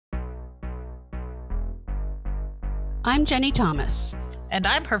I'm Jenny Thomas. And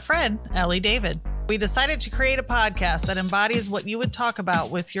I'm her friend, Ellie David. We decided to create a podcast that embodies what you would talk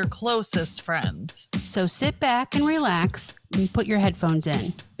about with your closest friends. So sit back and relax and put your headphones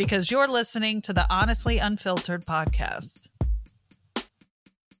in. Because you're listening to the Honestly Unfiltered podcast.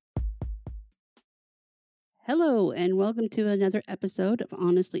 Hello, and welcome to another episode of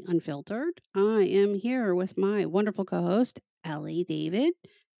Honestly Unfiltered. I am here with my wonderful co-host, Ellie David.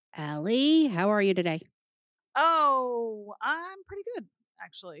 Ellie, how are you today? Oh, I'm pretty good,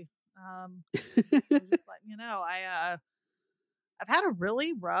 actually. Just letting you know, I've had a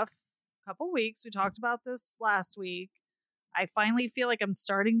really rough couple weeks. We talked about this last week. I finally feel like I'm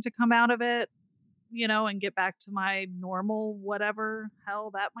starting to come out of it, and get back to my normal whatever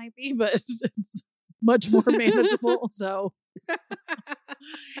hell that might be, but it's much more manageable. So,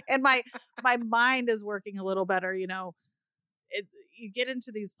 and my mind is working a little better. You get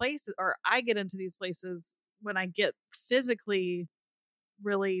into these places, or I get into these places when I get physically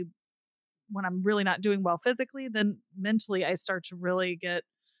really, when I'm really not doing well physically, then mentally I start to really get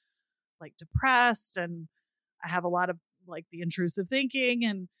like depressed, and I have a lot of like the intrusive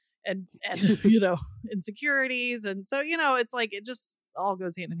thinking and insecurities. And so, it's like, it just all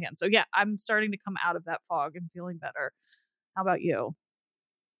goes hand in hand. So yeah, I'm starting to come out of that fog and feeling better. How about you?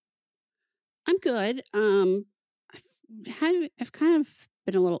 I'm good. I've kind of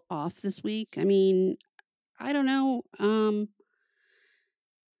been a little off this week. I mean, I don't know.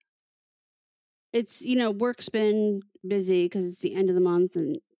 It's, work's been busy because it's the end of the month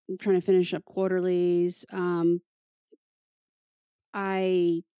and I'm trying to finish up quarterlies. My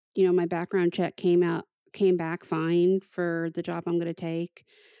background check came back fine for the job I'm going to take.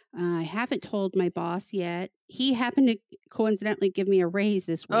 I haven't told my boss yet. He happened to coincidentally give me a raise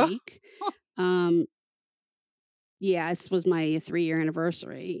this week. Yeah, this was my 3-year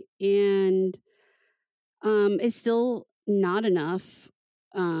anniversary, and it's still not enough.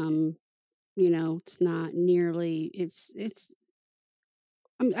 It's not nearly. It's.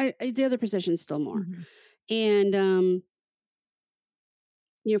 The other position's still more, and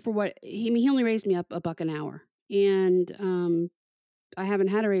for what he only raised me up $1 an hour, and I haven't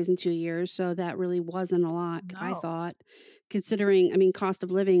had a raise in 2 years, so that really wasn't a lot. No. I thought, considering, cost of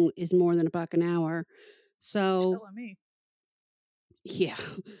living is more than $1 an hour, so telling me. Yeah.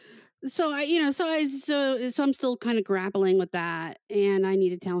 So I'm still kind of grappling with that, and I need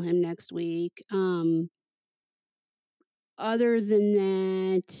to tell him next week. Other than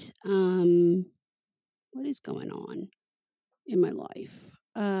that, what is going on in my life?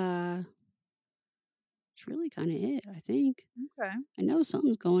 It's really kind of it, I think. Okay. I know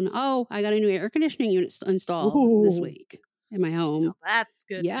something's going on. Oh, I got a new air conditioning unit installed this Ooh. week in my home. Now that's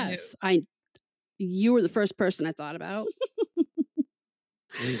good Yes. news. You were the first person I thought about.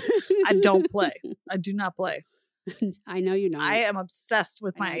 I don't play. I do not play. I know you know. I am obsessed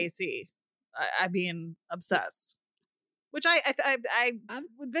with my AC. I mean, obsessed. Which I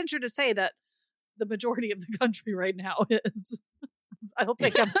would venture to say that the majority of the country right now is. I don't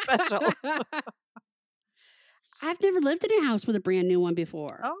think I'm special. I've never lived in a house with a brand new one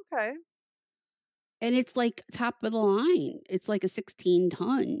before. Okay. And it's like top of the line. It's like a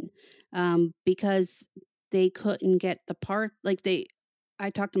 16-ton because they couldn't get the part. I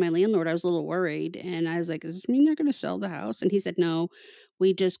talked to my landlord. I was a little worried, and I was like, does this mean they're going to sell the house? And he said, no,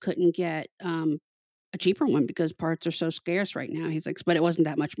 we just couldn't get a cheaper one because parts are so scarce right now. He's like, but it wasn't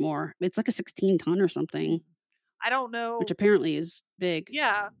that much more. It's like a 16-ton or something. I don't know. Which apparently is big.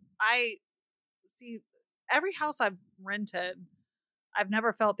 Yeah. I see every house I've rented, I've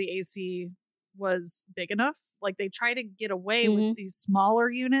never felt the AC was big enough. Like they try to get away with these smaller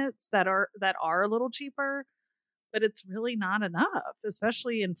units that are a little cheaper, but it's really not enough,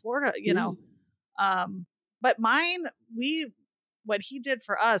 especially in Florida, know. But mine, what he did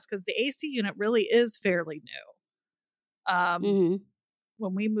for us, because the AC unit really is fairly new.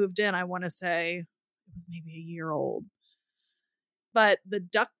 When we moved in, I want to say it was maybe a year old, but the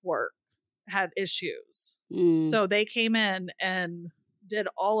ductwork had issues. So they came in and did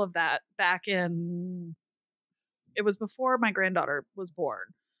all of that back in, it was before my granddaughter was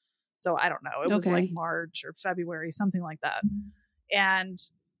born. So I don't know. It was like March or February, something like that. And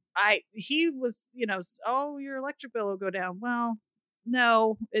he was, oh, your electric bill will go down. Well,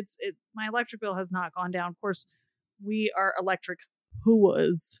 no, my electric bill has not gone down. Of course, we are electric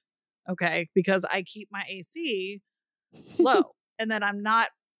whoas, okay, because I keep my AC low, and then I'm not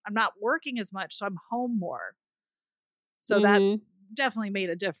working as much, so I'm home more. So that's definitely made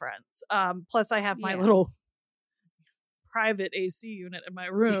a difference. Plus, I have my little private AC unit in my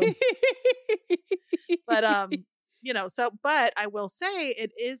room. But but I will say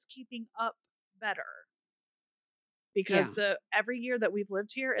it is keeping up better. because every year that we've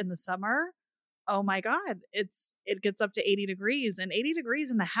lived here in the summer, oh my God, it gets up to 80 degrees, and 80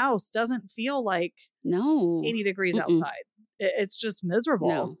 degrees in the house doesn't feel like 80 degrees outside. It's just miserable.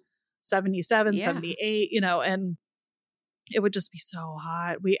 No. 77, 78, and it would just be so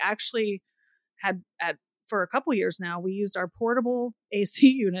hot. We actually had for a couple years now, we used our portable AC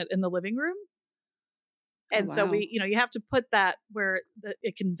unit in the living room. And so we, you have to put that where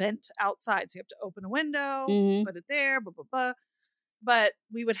it can vent outside. So you have to open a window, put it there, blah, blah, blah. But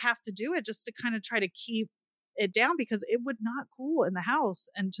we would have to do it just to kind of try to keep it down because it would not cool in the house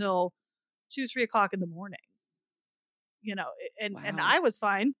until 2-3 o'clock in the morning. And I was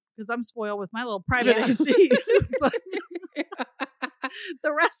fine because I'm spoiled with my little private AC. But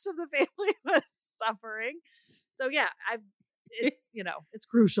the rest of the family was suffering. So yeah, it's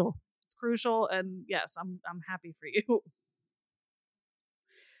crucial. It's crucial, and yes, I'm happy for you.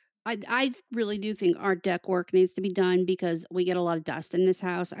 I really do think our deck work needs to be done because we get a lot of dust in this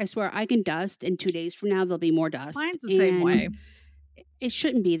house. I swear I can dust, and 2 days from now there'll be more dust. Mine's the same way. It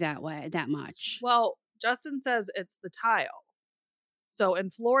shouldn't be that much. Well, Justin says it's the tile. So in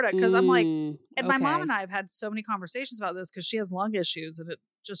Florida, because I'm like, and my mom and I have had so many conversations about this because she has lung issues and it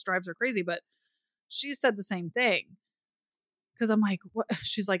just drives her crazy. But she said the same thing. Because I'm like, what?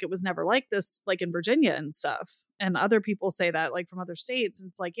 She's like, it was never like this, like in Virginia and stuff. And other people say that, like from other states. And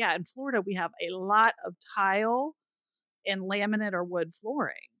it's like, yeah, in Florida, we have a lot of tile and laminate or wood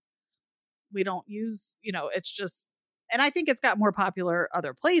flooring. We don't use, it's just, and I think it's got more popular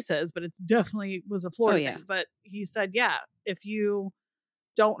other places, but it's definitely was a Florida thing. But he said, yeah, if you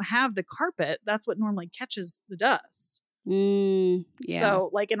don't have the carpet, that's what normally catches the dust. So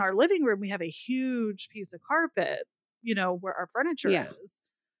like in our living room, we have a huge piece of carpet, where our furniture is.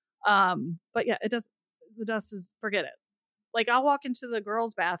 But yeah, the dust is, forget it. Like I'll walk into the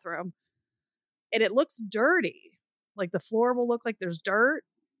girls' bathroom and it looks dirty. Like the floor will look like there's dirt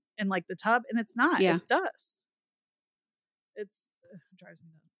and like the tub, and it's not, it's dust. It drives me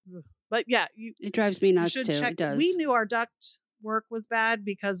nuts. But yeah, it drives me nuts too. Check. It does. We knew our duct work was bad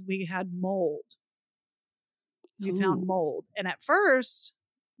because we had mold. We found mold. And at first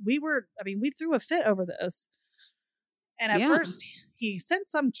we threw a fit over this. And at first he sent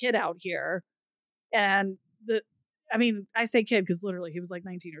some kid out here, and I say kid because literally he was like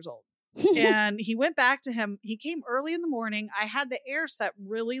 19 years old. And he went back to him. He came early in the morning. I had the air set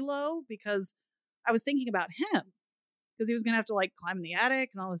really low because I was thinking about him because he was going to have to like climb in the attic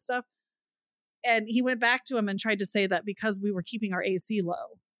and all this stuff. And he went back to him and tried to say that because we were keeping our AC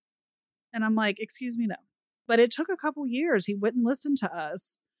low. And I'm like, excuse me, no. But it took a couple years. He wouldn't listen to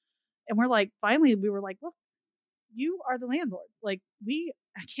us. And we're like, finally, we were like, look, you are the landlord. Like, we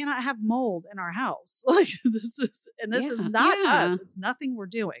cannot have mold in our house. Like, this is not us. It's nothing we're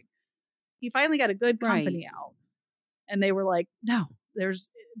doing. He finally got a good company out. And they were like, no,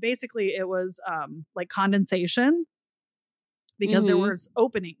 it was like condensation because there were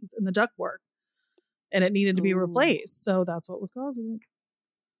openings in the ductwork and it needed to be replaced. So that's what was causing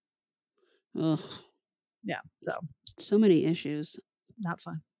it. Ugh. Yeah. So many issues. Not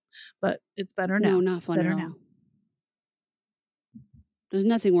fun. But it's better now. No, not fun at all. Now. There's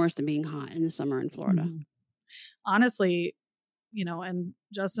nothing worse than being hot in the summer in Florida. Mm-hmm. Honestly, and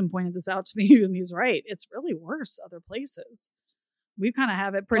Justin pointed this out to me, and he's right. It's really worse other places. We kind of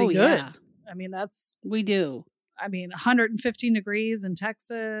have it pretty good. Yeah. I mean, we do. 115 degrees in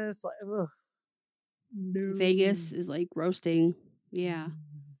Texas. Like, ugh. No. Vegas is like roasting. Yeah.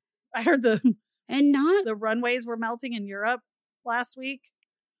 I heard the runways were melting in Europe last week.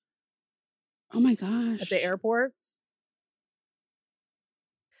 Oh my gosh. At the airports.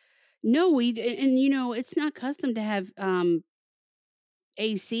 No, it's not custom to have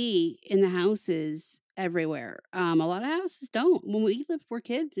AC in the houses everywhere. A lot of houses don't. When we were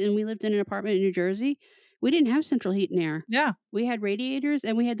kids and we lived in an apartment in New Jersey, we didn't have central heat and air. Yeah. We had radiators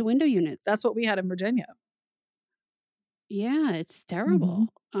and we had the window units. That's what we had in Virginia. Yeah, it's terrible.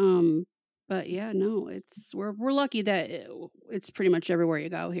 Mm-hmm. But yeah, no, we're lucky that it's pretty much everywhere you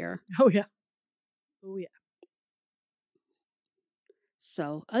go here. Oh yeah. Oh yeah.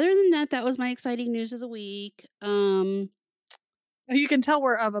 So other than that was my exciting news of the week. You can tell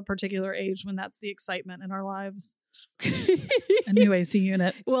we're of a particular age when that's the excitement in our lives. A new AC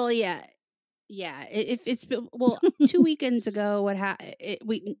unit. Well, yeah. Yeah. If it's 2 weekends ago,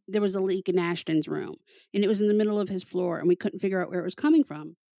 there was a leak in Ashton's room and it was in the middle of his floor and we couldn't figure out where it was coming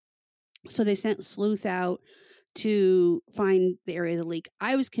from. So they sent sleuth out to find the area of the leak.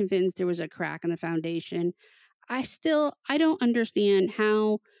 I was convinced there was a crack in the foundation. I don't understand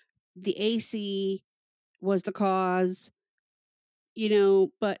how the AC was the cause,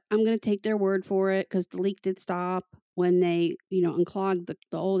 but I'm going to take their word for it because the leak did stop. when they, unclogged the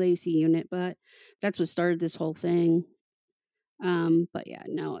old AC unit, but that's what started this whole thing. But yeah,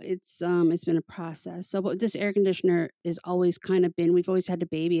 no, it's been a process. So, but this air conditioner is always kind of been, we've always had to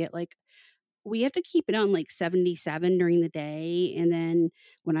baby it. Like, we have to keep it on like 77 during the day. And then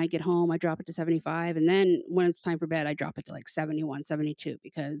when I get home, I drop it to 75. And then when it's time for bed, I drop it to like 71, 72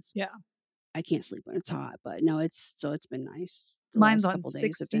 because I can't sleep when it's hot. But no, it's been nice. Mine's on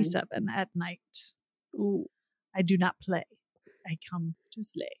 67 at night. Ooh. I do not play. I come to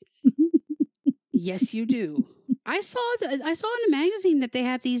slay. Yes, you do. I saw in a magazine that they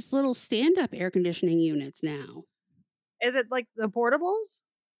have these little stand-up air conditioning units now. Is it like the portables?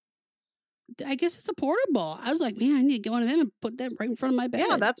 I guess it's a portable. I was like, man, I need to get one of them and put that right in front of my bed.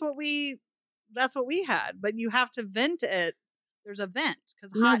 Yeah, that's what we had. But you have to vent it. There's a vent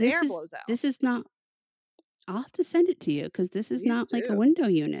because hot air blows out. This is not. I'll have to send it to you because this is not like a window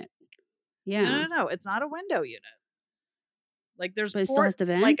unit. Yeah. No. It's not a window unit. Like there's but it still has the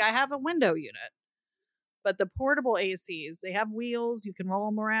vent? Like I have a window unit. But the portable ACs, they have wheels. You can roll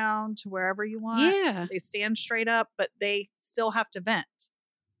them around to wherever you want. Yeah. They stand straight up, but they still have to vent.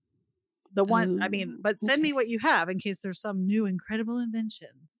 The one, but send me what you have in case there's some new incredible invention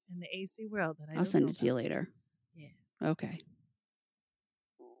in the AC world that I'll send it to you later. Yes. Okay.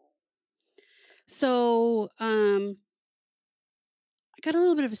 So, I got a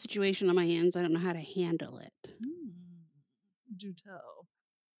little bit of a situation on my hands. I don't know how to handle it. Do tell.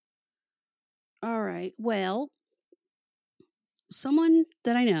 All right. Well, someone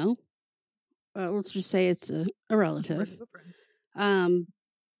that I know, let's just say it's a relative. Friend of a friend.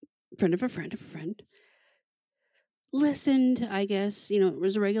 Friend of a friend. Listened, I guess,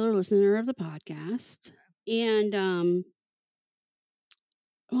 was a regular listener of the podcast. And,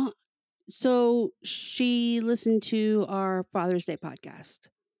 well, so she listened to our Father's Day podcast.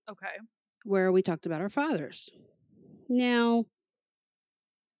 Okay. Where we talked about our fathers. Now,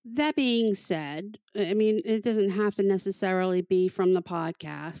 that being said, it doesn't have to necessarily be from the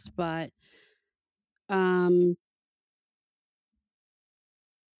podcast, but,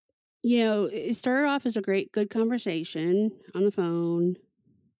 it started off as a good conversation on the phone.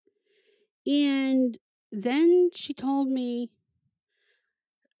 And then she told me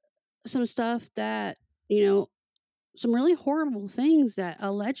some stuff that, some really horrible things that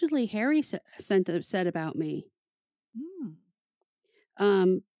allegedly Harry said about me.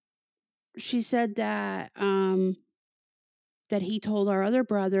 She said that that he told our other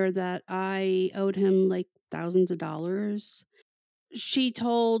brother that I owed him like thousands of dollars. She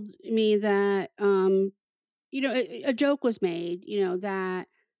told me that a joke was made, that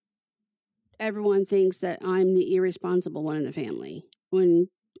everyone thinks that I'm the irresponsible one in the family when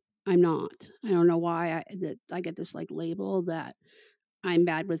I'm not. I don't know why I get this like label that I'm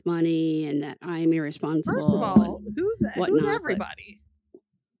bad with money and that I'm irresponsible. First of all, who's everybody?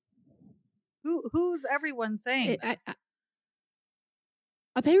 Who's everyone saying this?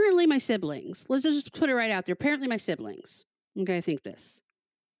 Apparently my siblings. Let's just put it right out there. Apparently my siblings. Okay, I think this.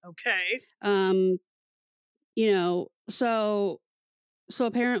 Okay. So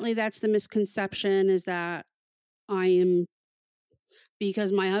apparently that's the misconception, is that I am,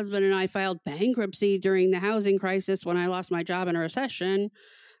 because my husband and I filed bankruptcy during the housing crisis when I lost my job in a recession,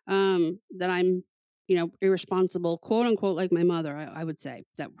 that I'm, irresponsible, quote unquote, like my mother. I would say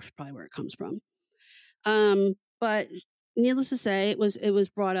that's probably where it comes from. But needless to say, it was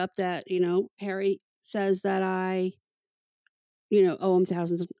brought up that, Harry says that I, owe him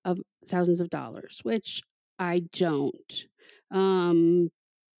thousands of dollars, which I don't.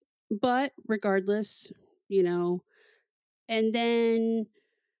 But regardless, and then,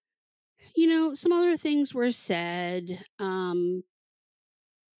 some other things were said, in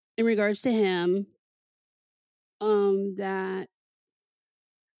regards to him, that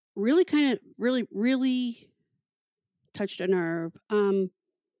really kind of really touched a nerve.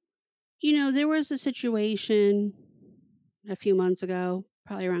 There was a situation a few months ago,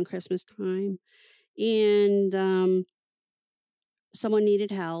 probably around Christmas time, and someone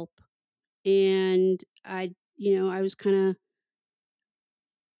needed help, and I was kind of,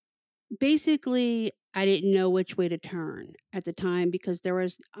 basically, I didn't know which way to turn at the time because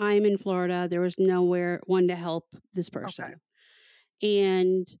I'm in Florida. There was nowhere one to help this person. Okay.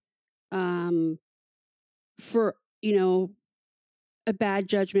 And, for, a bad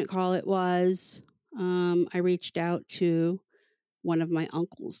judgment call it was, I reached out to one of my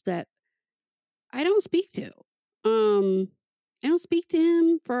uncles that I don't speak to. I don't speak to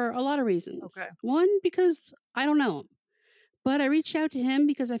him for a lot of reasons. Okay. One, because I don't know him. But I reached out to him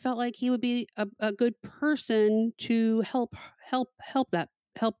because I felt like he would be a good person to help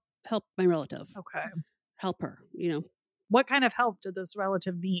my relative. Okay. help her, What kind of help did this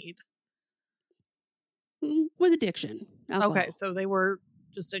relative need? with addiction, alcohol. Okay, so they were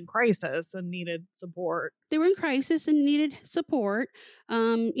just in crisis and needed support. They were in crisis and needed support.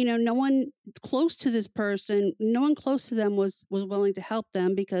 No one close to this person, no one close to them was willing to help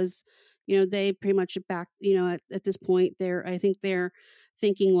them because, they pretty much back, at this point, I think their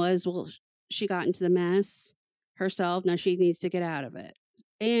thinking was, well, she got into the mess herself. Now she needs to get out of it.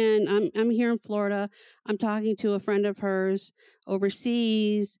 And I'm here in Florida. I'm talking to a friend of hers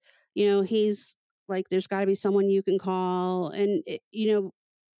overseas. He's like, there's got to be someone you can call, and you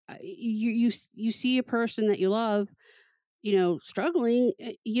see a person that you love, struggling.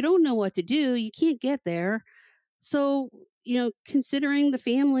 You don't know what to do. You can't get there. So, considering the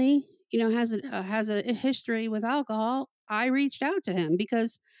family, has a history with alcohol, I reached out to him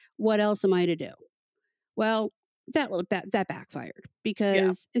because what else am I to do? Well, that backfired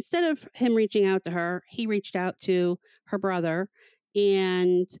because instead of him reaching out to her, he reached out to her brother,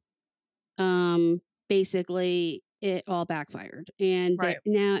 and basically it all backfired. And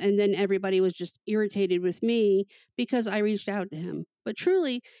then everybody was just irritated with me because I reached out to him. But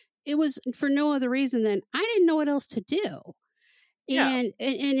truly, it was for no other reason than I didn't know what else to do. And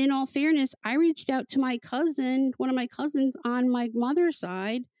in all fairness, I reached out to my cousin, one of my cousins on my mother's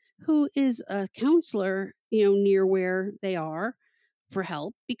side, who is a counselor, near where they are, for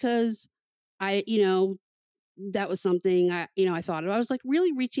help, because that was something I thought of. I was like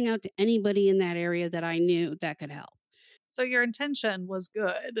really reaching out to anybody in that area that I knew that could help. So your intention was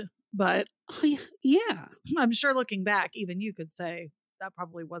good, but yeah. I'm sure looking back, even you could say that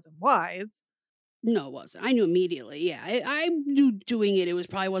probably wasn't wise. No, it wasn't. I knew immediately. Yeah, I knew doing it. It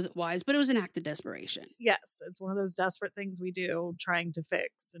probably wasn't wise, but it was an act of desperation. Yes, it's one of those desperate things we do, trying to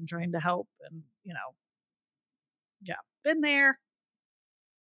fix and trying to help, and been there.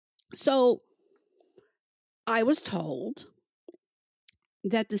 So I was told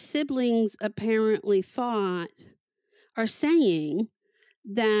that the siblings apparently are saying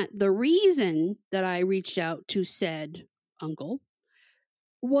that the reason that I reached out to said uncle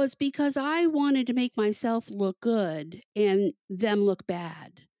was because I wanted to make myself look good and them look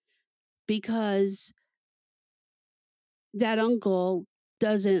bad, because that uncle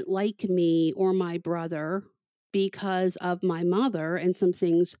doesn't like me or my brother because of my mother and some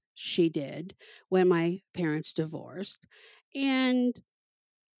things she did when my parents divorced. And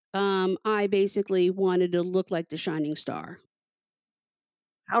I basically wanted to look like the shining star.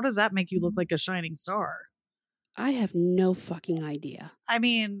 How does that make you look like a shining star? I have no fucking idea. I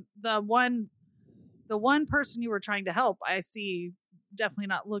mean, the one person you were trying to help, I see definitely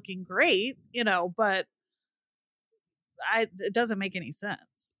not looking great, but it doesn't make any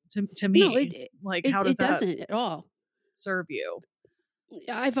sense to me. No, how does that doesn't at all serve you?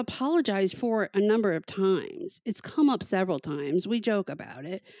 I've apologized for it a number of times. It's come up several times. We joke about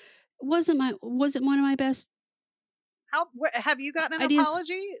it. Wasn't one of my best. How have you gotten an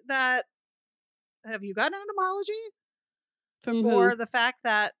apology? Have you gotten an apology from for who? the fact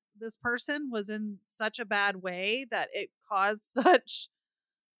that this person was in such a bad way that it caused such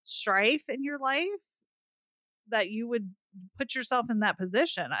strife in your life that you would put yourself in that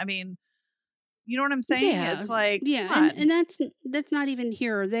position? I mean, you know what I'm saying? Yeah, it's like, yeah, and that's not even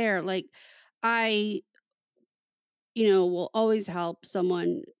here or there. Like, I will always help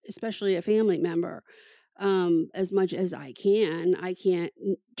someone, especially a family member, as much as I can. I can't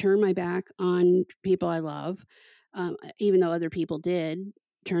turn my back on people I love, even though other people did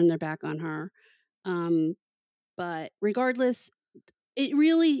turn their back on her. But regardless, it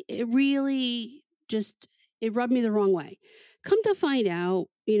really just, it rubbed me the wrong way. Come to find out,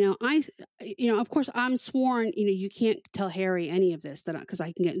 of course I'm sworn, you can't tell Harry any of this, because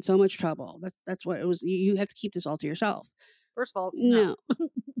I can get in so much trouble. That's what it was. You have to keep this all to yourself. First of all, no.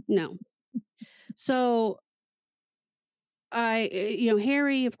 No. So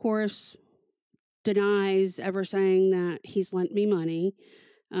Harry, of course, denies ever saying that he's lent me money.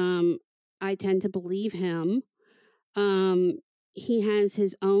 I tend to believe him. He has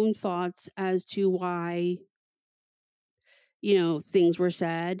his own thoughts as to why, things were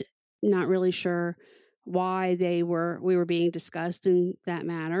said. Not really sure why we were being discussed in that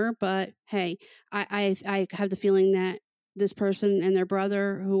manner. But hey, I have the feeling that this person and their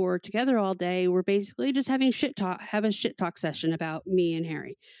brother, who were together all day, were basically just having a shit talk session about me and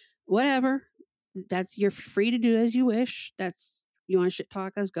Harry. Whatever. You're free to do as you wish. You want to shit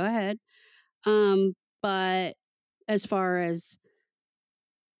talk us, go ahead. But as far as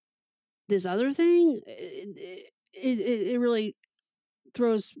this other thing, it really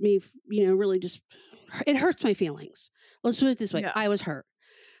throws me, really just, it hurts my feelings. Let's put it this way. I was hurt.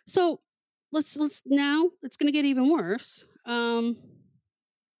 So let's now it's going to get even worse. The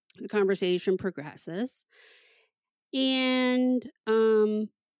conversation progresses, and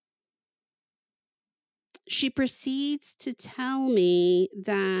she proceeds to tell me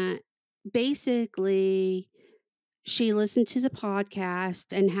that basically she listened to the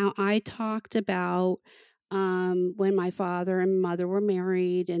podcast and how I talked about when my father and mother were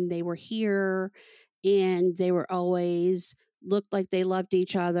married and they were here and they were always looked like they loved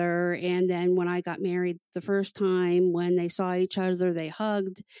each other. And then when I got married the first time, when they saw each other, they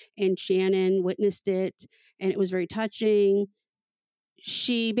hugged, and Shannon witnessed it, and it was very touching.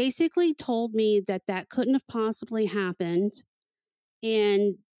 She basically told me that that couldn't have possibly happened,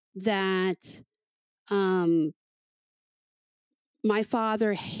 and that um, my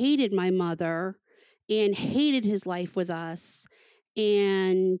father hated my mother and hated his life with us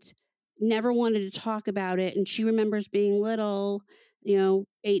and never wanted to talk about it. And she remembers being little, 7,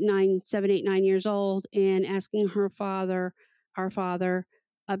 8, 9 years old, and asking her father, our father,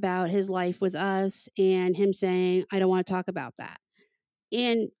 about his life with us, and him saying, I don't want to talk about that.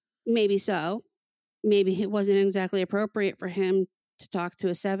 And maybe so. Maybe it wasn't exactly appropriate for him to talk to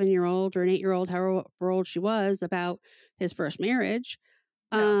a 7-year-old or an 8-year-old, however old she was, about his first marriage.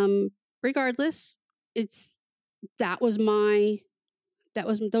 Yeah. Regardless, those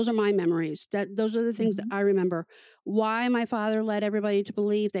are my memories. Those are the things that I remember. Why my father led everybody to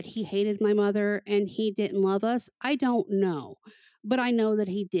believe that he hated my mother and he didn't love us, I don't know. But I know that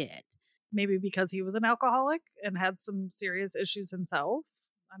he did. Maybe because he was an alcoholic and had some serious issues himself.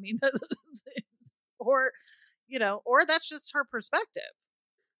 I mean, or or that's just her perspective.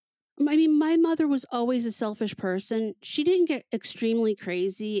 I mean, my mother was always a selfish person. She didn't get extremely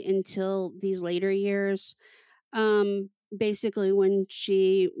crazy until these later years. Basically, when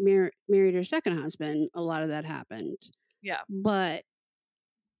she married her second husband, a lot of that happened. Yeah. But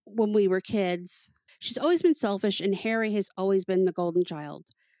when we were kids, she's always been selfish, and Harry has always been the golden child.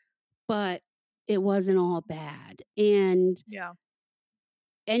 But it wasn't all bad. And yeah,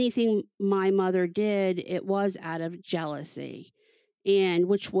 anything my mother did, it was out of jealousy, and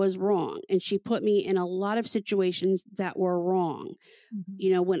which was wrong. And she put me in a lot of situations that were wrong.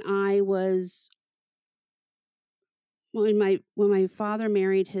 When my father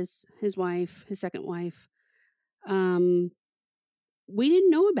married his wife, his second wife, we didn't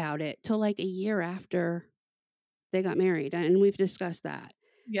know about it till like a year after they got married, and we've discussed that.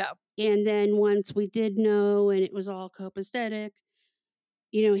 Yeah. And then once we did know, and it was all copacetic,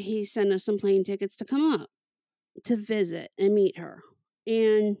 he sent us some plane tickets to come up to visit and meet her.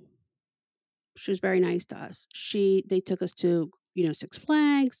 And she was very nice to us. They took us to, Six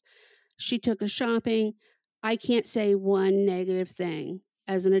Flags. She took us shopping. I can't say one negative thing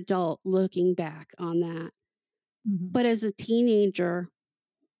as an adult looking back on that. But as a teenager,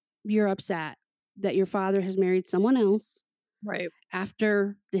 you're upset that your father has married someone else. Right.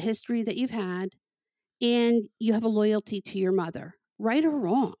 After the history that you've had, and you have a loyalty to your mother, right or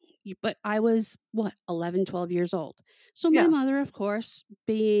wrong. But I was, 11, 12 years old. So my mother, of course,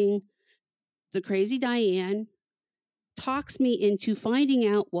 being the crazy Diane, talks me into finding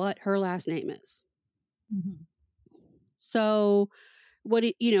out what her last name is. So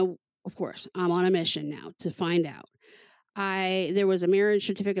of course, I'm on a mission now to find out. There was a marriage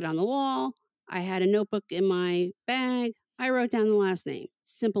certificate on the wall. I had a notebook in my bag. I wrote down the last name.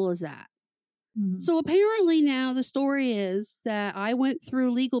 Simple as that. So apparently now the story is that I went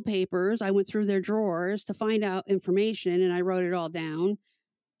through legal papers. I went through their drawers to find out information, and I wrote it all down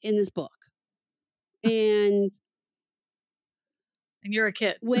in this book. And you're a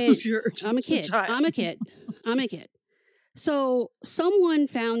kid. I'm a kid. I'm a kid. I'm a kid. So someone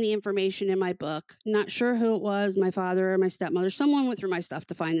found the information in my book. Not sure who it was, my father or my stepmother. Someone went through my stuff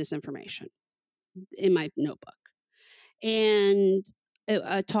to find this information in my notebook. And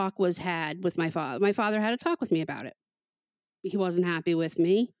a talk was had with my father. My father had a talk with me about it. He wasn't happy with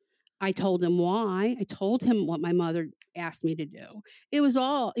me. I told him why. I told him what my mother asked me to do. It was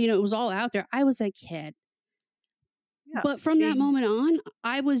all, it was all out there. I was a kid. Yeah, but from that moment on,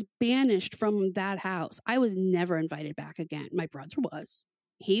 I was banished from that house. I was never invited back again. My brother was.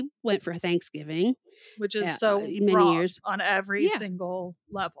 He went for Thanksgiving. Which is so many years on every single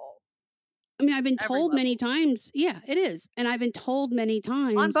level. I mean, I've been told many times. Yeah, it is. And I've been told many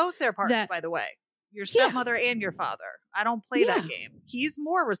times. On both their parts, by the way. Your stepmother and your father. I don't play that game. He's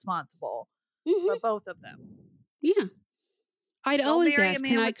more responsible for both of them. Yeah. I'd always ask,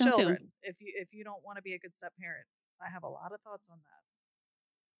 can I come children to him? If you don't want to be a good step parent. I have a lot of thoughts on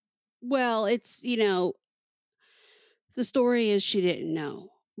that. Well, it's, the story is she didn't know,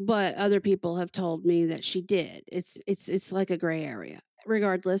 but other people have told me that she did. It's like a gray area.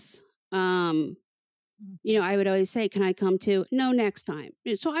 Regardless, I would always say, can I come to? No, next time.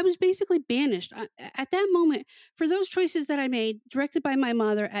 So I was basically banished at that moment for those choices that I made directed by my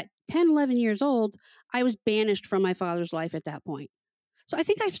mother at 10, 11 years old. I was banished from my father's life at that point. So I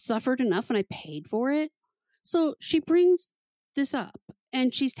think I've suffered enough and I paid for it. So she brings this up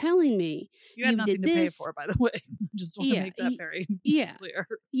and she's telling me, you had nothing to pay for, by the way. Just want to make that very clear.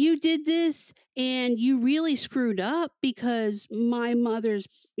 You did this and you really screwed up because my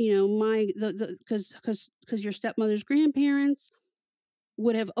mother's, because your stepmother's grandparents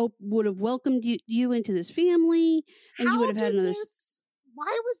would have welcomed you into this family, and you would have had another.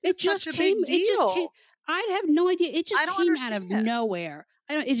 Why was this such a big deal? I'd have no idea. It just came out of nowhere.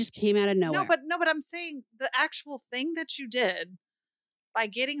 It just came out of nowhere. No, but I'm saying the actual thing that you did by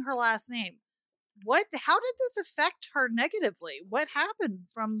getting her last name. How did this affect her negatively? What happened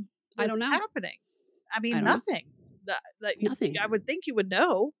from this I don't know. happening? I mean, nothing. Nothing. I would think you would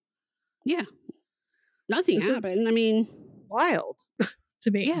know. Yeah. Nothing happened. I mean, wild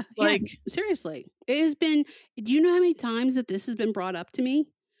to me. Yeah. Seriously. It has been, do you know how many times that this has been brought up to me?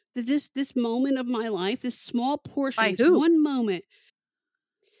 That this moment of my life, this small portion, by who? One moment.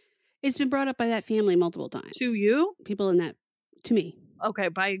 It's been brought up by that family multiple times. To you? People in that, to me. Okay,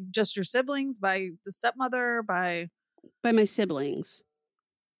 by just your siblings, by the stepmother, by my siblings.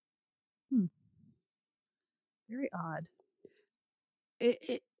 Very odd.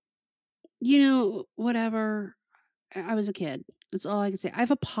 Whatever. I was a kid. That's all I can say. I've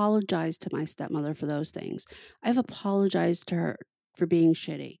apologized to my stepmother for those things. I've apologized to her for being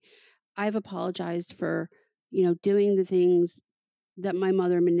shitty. I've apologized for, doing the things that my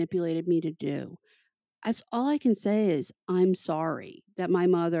mother manipulated me to do. That's all I can say is I'm sorry that my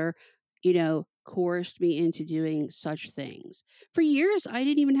mother, coerced me into doing such things. For years, I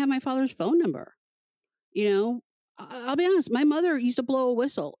didn't even have my father's phone number. I'll be honest. My mother used to blow a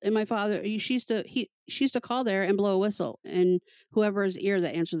whistle, and my father, she used to call there and blow a whistle, and whoever's ear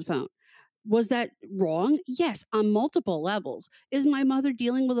that answered the phone. Was that wrong? Yes, on multiple levels. Is my mother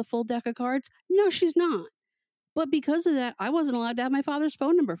dealing with a full deck of cards? No, she's not. But because of that, I wasn't allowed to have my father's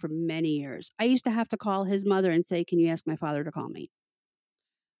phone number for many years. I used to have to call his mother and say, can you ask my father to call me?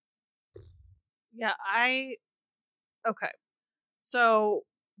 Yeah, okay. So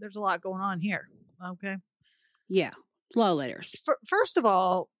there's a lot going on here. Okay. Yeah, a lot of layers. First of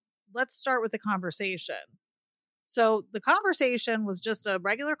all, let's start with the conversation. So the conversation was just a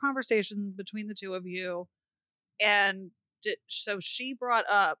regular conversation between the two of you. And so she brought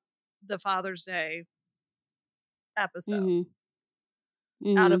up the Father's Day episode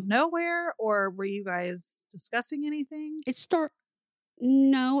out of nowhere, or were you guys discussing anything?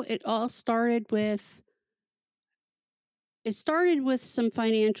 No, it all started with some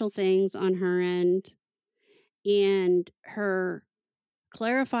financial things on her end and her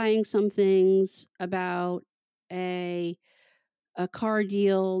clarifying some things about a car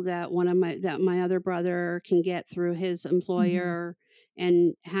deal that my other brother can get through his employer,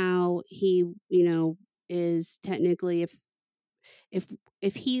 and how he, is technically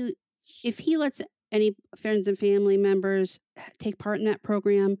if he lets any friends and family members take part in that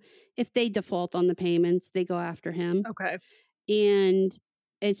program, if they default on the payments, they go after him. Okay. And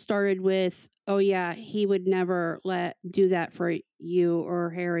it started with, oh yeah, he would never do that for you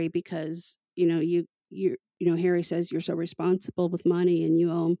or Harry because, Harry says you're so responsible with money and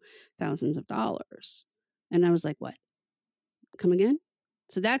you owe him thousands of dollars. And I was like, what? Come again?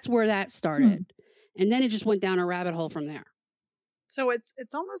 So that's where that started. And then it just went down a rabbit hole from there. So it's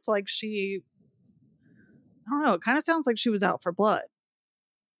almost like I don't know, it kind of sounds like she was out for blood.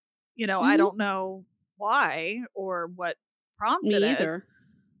 I don't know why or what prompted it. Me either.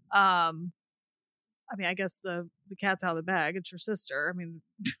 I mean, I guess the cat's out of the bag. It's your sister. I mean,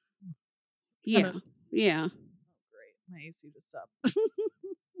 yeah. Oh, great. My AC just stopped.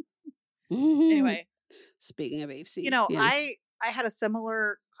 Anyway. Speaking of AC. I had a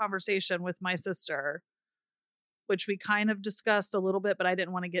similar conversation with my sister, which we kind of discussed a little bit, but I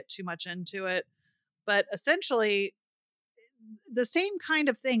didn't want to get too much into it. But essentially, the same kind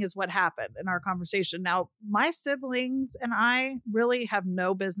of thing is what happened in our conversation. Now, my siblings and I really have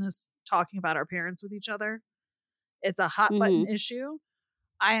no business talking about our parents with each other. It's a hot button issue.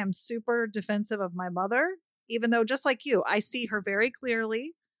 I am super defensive of my mother, even though, just like you, I see her very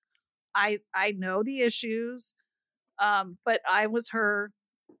clearly. I know the issues, but I was her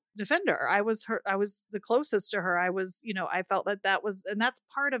defender. I was the closest to her. I felt that was, and that's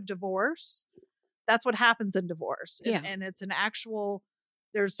part of divorce. That's what happens in divorce. And it's an actual,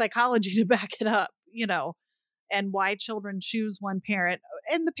 there's psychology to back it up, and why children choose one parent,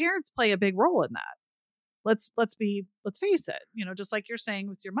 and the parents play a big role in that. Let's face it, just like you're saying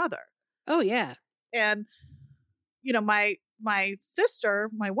with your mother. Oh, yeah. And, you know, my sister,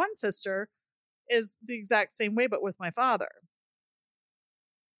 my one sister, is the exact same way, but with my father.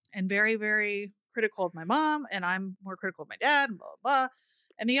 And very, very critical of my mom, and I'm more critical of my dad, and blah, blah, blah.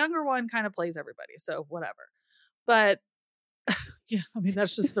 And the younger one kind of plays everybody, so whatever. But yeah, I mean,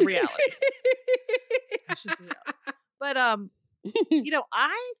 that's just the reality. That's just the reality. But you know,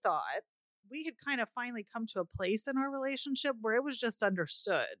 I thought we had kind of finally come to a place in our relationship where it was just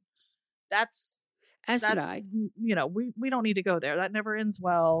understood. As did I. You know, we don't need to go there. That never ends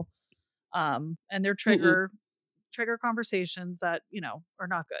well. And they're Mm-mm. trigger conversations that, you know, are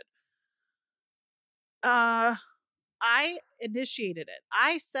not good. I initiated it.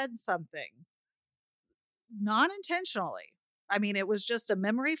 I said something non-intentionally. I mean, it was just a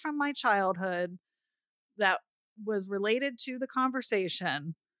memory from my childhood that was related to the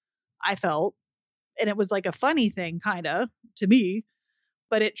conversation, I felt. And it was like a funny thing, kind of, to me,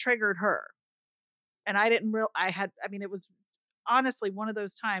 but it triggered her. And I didn't real I had I mean, it was honestly one of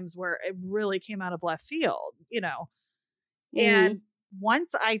those times where it really came out of left field, you know. Mm-hmm. And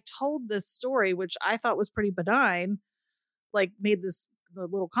once I told this story, which I thought was pretty benign, like made the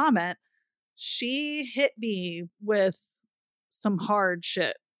little comment, she hit me with some hard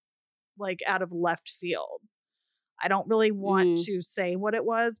shit, like out of left field. I don't really want to say what it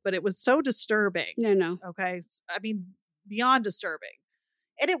was, but it was so disturbing. No. Okay. I mean, beyond disturbing.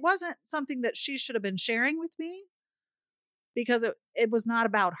 And it wasn't something that she should have been sharing with me because it was not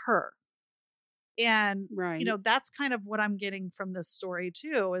about her. And, you Right. know, that's kind of what I'm getting from this story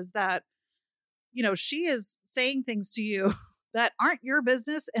too, is that, you know, she is saying things to you that aren't your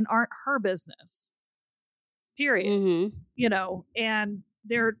business and aren't her business. Period. Mm-hmm. You know, and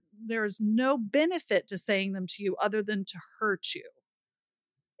there's no benefit to saying them to you other than to hurt you.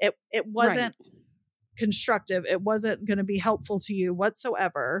 It Right. wasn't constructive. It wasn't going to be helpful to you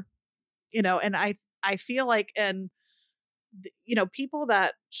whatsoever. You know, and I feel like, and you know, people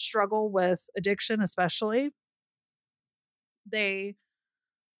that struggle with addiction, especially, they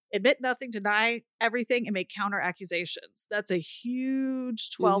admit nothing, deny everything, and make counter accusations. That's a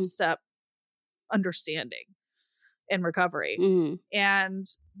huge 12 Mm-hmm. step understanding in recovery. Mm-hmm. And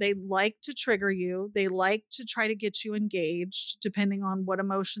they like to trigger you. They like to try to get you engaged depending on what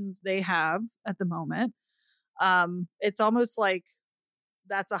emotions they have at the moment. It's almost like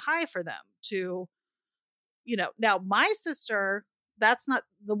that's a high for them to, you know. Now, my sister, that's not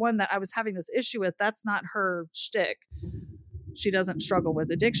the one that I was having this issue with. That's not her shtick. She doesn't struggle with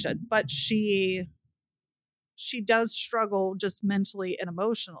addiction, but she does struggle just mentally and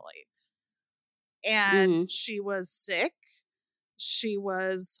emotionally. And Mm-hmm. she was sick. She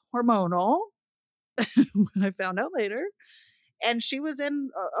was hormonal. When I found out later, and she was in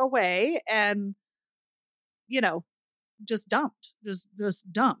away, and you know, just dumped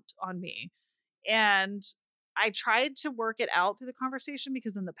on me. And I tried to work it out through the conversation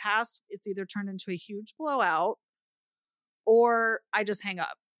because in the past it's either turned into a huge blowout or I just hang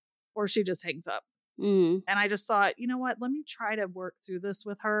up or she just hangs up. Mm-hmm. And I just thought, you know what, let me try to work through this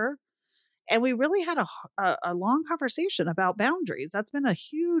with her. And we really had a long conversation about boundaries. That's been a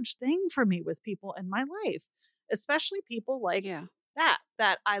huge thing for me with people in my life, especially people like Yeah.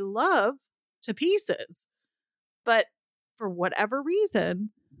 that I love to pieces. But for whatever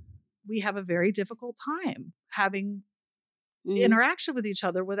reason, we have a very difficult time having Mm-hmm. interaction with each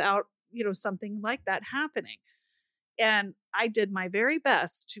other without, you know, something like that happening. And I did my very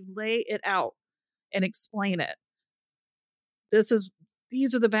best to lay it out and explain it.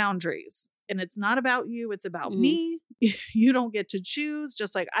 These are the boundaries. And it's not about you, it's about Mm-hmm. me. You don't get to choose,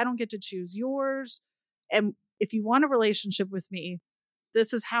 just like I don't get to choose yours. And if you want a relationship with me,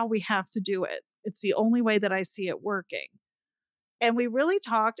 this is how we have to do it. It's the only way that I see it working. And we really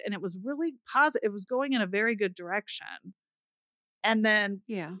talked, and it was really positive. It was going in a very good direction. And then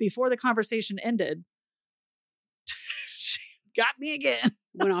Yeah. before the conversation ended, she got me again.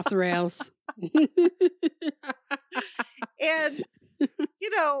 Went off the rails. And, you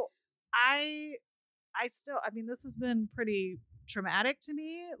know, I still, I mean, this has been pretty traumatic to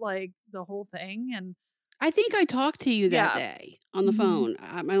me, like the whole thing. And I think I talked to you that yeah. day on the phone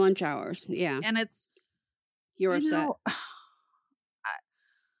at my lunch hours. Yeah. And it's, You're you upset. know,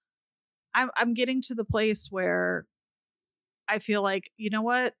 I'm getting to the place where I feel like, you know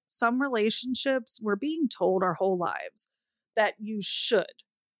what? Some relationships we're being told our whole lives that you should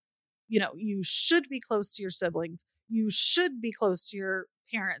be close to your siblings. You should be close to your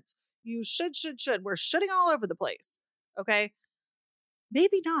parents. You should. We're shooting all over the place. Okay.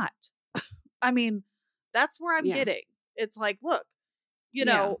 Maybe not. I mean, that's where I'm Yeah. getting. It's like, look, you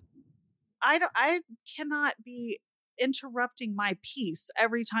Yeah. know, I cannot be interrupting my peace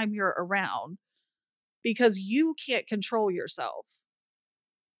every time you're around because you can't control yourself.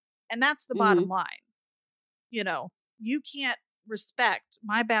 And that's the bottom line. You know, you can't respect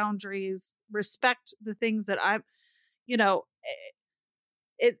my boundaries, respect the things that I'm, you know,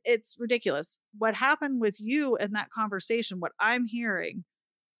 it's ridiculous. What happened with you in that conversation, what I'm hearing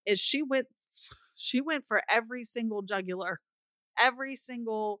is she went for every single jugular, every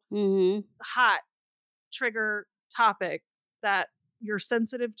single hot trigger topic that you're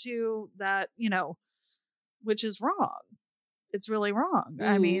sensitive to, that, you know, which is wrong. It's really wrong.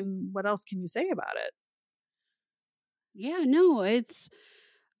 I mean, what else can you say about it? Yeah, no,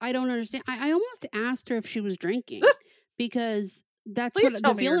 I don't understand. I almost asked her if she was drinking because that's Please what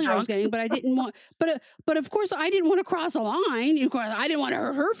tell the me you're feeling I was drunk. getting, but I didn't want, but of course I didn't want to cross a line. Of course, I didn't want to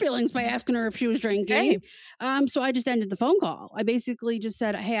hurt her feelings by asking her if she was drinking. Okay. So I just ended the phone call. I basically just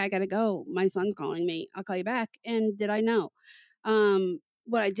said, "Hey, I gotta go. My son's calling me. I'll call you back." And did I know?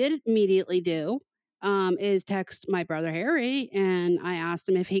 What I did immediately do is text my brother Harry, and I asked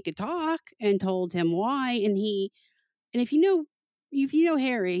him if he could talk, and told him why. And if you know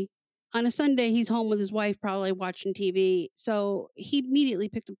Harry, on a Sunday he's home with his wife, probably watching TV. So he immediately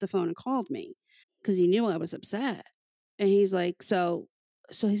picked up the phone and called me because he knew I was upset. And he's like, so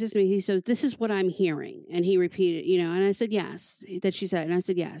he says to me, he says, "This is what I'm hearing." And he repeated, and I said, "Yes," that she said. And I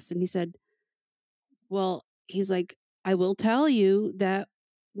said, "Yes." And he said, "Well," he's like, "I will tell you that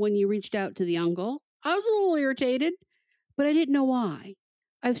when you reached out to the uncle, I was a little irritated, but I didn't know why.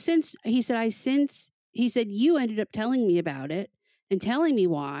 He said, you ended up telling me about it and telling me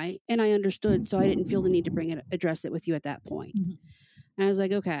why, and I understood, so I didn't feel the need to address it with you at that point." And I was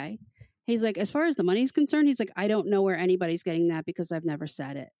like, "Okay." He's like, "As far as the money's concerned," he's like, "I don't know where anybody's getting that because I've never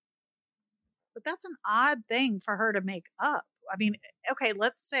said it." But that's an odd thing for her to make up. I mean, okay,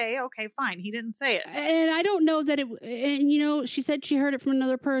 let's say, okay, fine, he didn't say it. And I don't know that she said she heard it from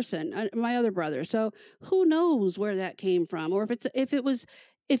another person, my other brother. So who knows where that came from, or if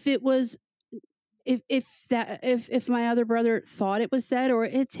my other brother thought it was said, or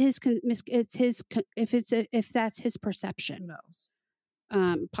if that's his perception. Who knows?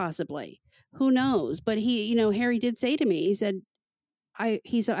 Possibly. Who knows? But Harry did say to me, he said, "I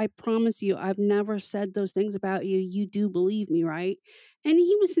promise you, I've never said those things about you. You do believe me, right?" And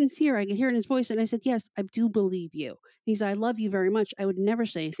he was sincere. I could hear it in his voice. And I said, "Yes, I do believe you." He said, "I love you very much. I would never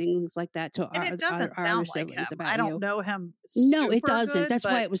say things like that to and our it doesn't other sound siblings like him. about I don't you." know him. No, it super doesn't. good, That's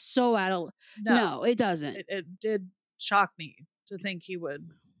why but it was so out of. No, it doesn't. It did shock me to think he would,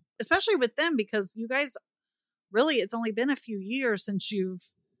 especially with them, because you guys really, it's only been a few years since you've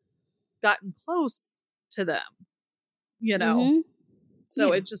gotten close to them,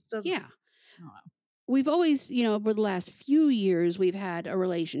 So it just doesn't. Yeah. I don't know. We've always, over the last few years, we've had a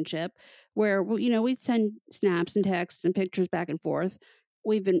relationship where, we'd send snaps and texts and pictures back and forth.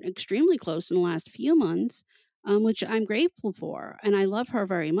 We've been extremely close in the last few months, which I'm grateful for. And I love her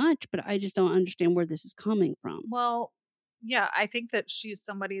very much, but I just don't understand where this is coming from. Well, yeah, I think that she's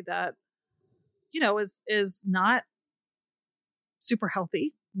somebody that, is not super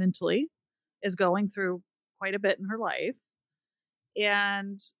healthy mentally, is going through quite a bit in her life.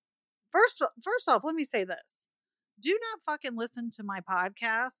 And first off, let me say this. Do not fucking listen to my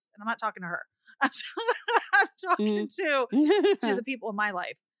podcast. And I'm not talking to her. I'm talking to the people in my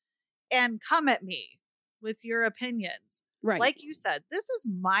life, and come at me with your opinions. Right. Like you said, this is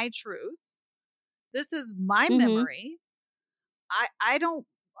my truth. This is my memory. I don't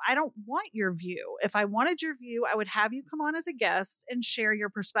want your view. If I wanted your view, I would have you come on as a guest and share your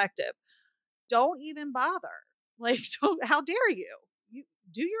perspective. Don't even bother. Like, how dare you? You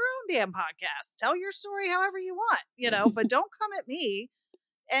do your own damn podcast. Tell your story however you want, but don't come at me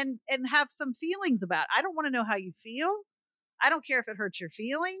and have some feelings about it. I don't want to know how you feel. I don't care if it hurts your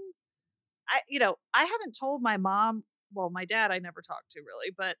feelings. I haven't told my mom, well, my dad I never talked to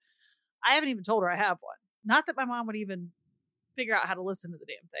really, but I haven't even told her I have one. Not that my mom would even figure out how to listen to the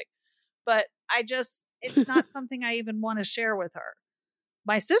damn thing. But it's not something I even want to share with her.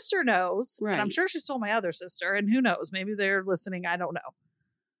 My sister knows, right. And I'm sure she's told my other sister, and who knows, maybe they're listening, I don't know.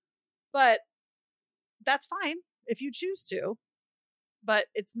 But that's fine if you choose to. But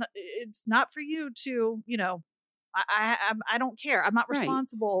it's not for you to, I don't care. I'm not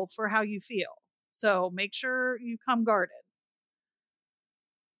responsible for how you feel. So make sure you come guarded.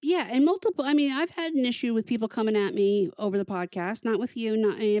 Yeah, and I've had an issue with people coming at me over the podcast, not with you,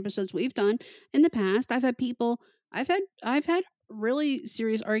 not any episodes we've done in the past. I've had really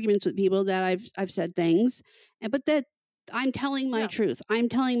serious arguments with people that I've said things, but that I'm telling my truth. I'm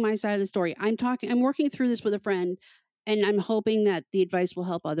telling my side of the story. I'm working through this with a friend, and I'm hoping that the advice will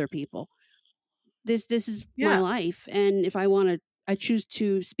help other people. This is my life. And if I choose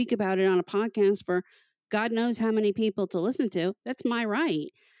to speak about it on a podcast for God knows how many people to listen to, that's my right.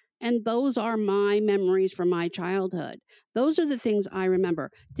 And those are my memories from my childhood. Those are the things I remember.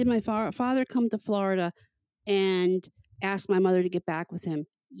 Did my father come to Florida and ask my mother to get back with him?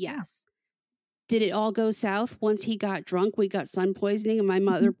 Yes. Did it all go south once he got drunk? We got sun poisoning and my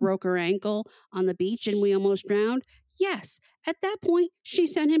mother broke her ankle on the beach and we almost drowned? Yes. At that point, she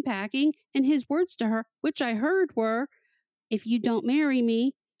sent him packing, and his words to her, which I heard, were, if you don't marry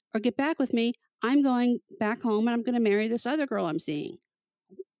me or get back with me, I'm going back home and I'm going to marry this other girl I'm seeing.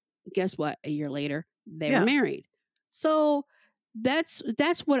 Guess what? A year later, they were married. So that's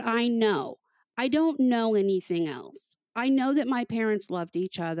what I know. I don't know anything else. I know that my parents loved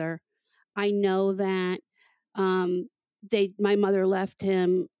each other. I know that my mother left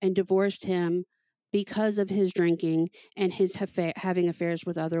him and divorced him because of his drinking and his having affairs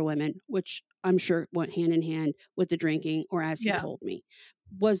with other women, which I'm sure went hand in hand with the drinking, or as he told me.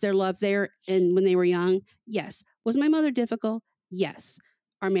 Was there love there and when they were young? Yes. Was my mother difficult? Yes.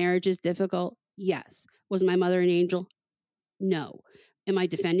 Our marriage is difficult? Yes. Was my mother an angel? No. Am I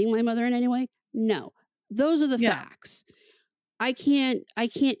defending my mother in any way? No. Those are the facts. I can't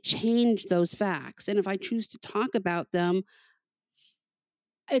change those facts. And if I choose to talk about them,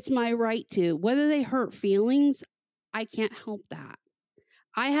 it's my right to. Whether they hurt feelings, I can't help that.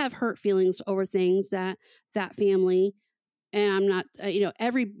 I have hurt feelings over things that family, and I'm not,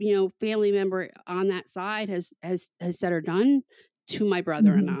 every, family member on that side has said or done to my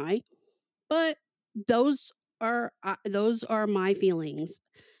brother and I. But those are my feelings.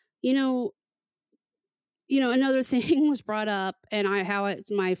 Another thing was brought up, and how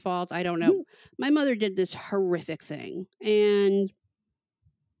it's my fault, I don't know. My mother did this horrific thing, and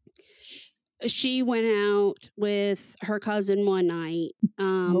she went out with her cousin one night.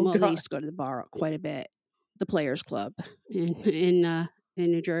 They used to go to the bar quite a bit, the Players Club in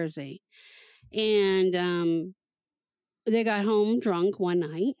New Jersey, and they got home drunk one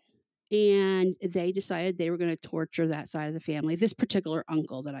night, and they decided they were going to torture that side of the family. This particular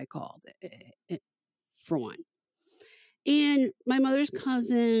uncle that I called, for one. And my mother's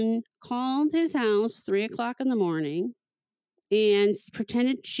cousin called his house 3:00 in the morning and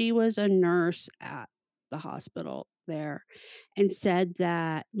pretended she was a nurse at the hospital there and said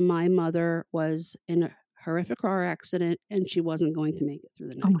that my mother was in a horrific car accident and she wasn't going to make it through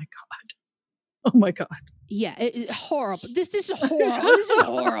the night. Oh my God. Yeah, horrible. This is horrible. This is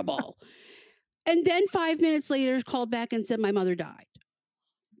horrible. And then 5 minutes later called back and said my mother died.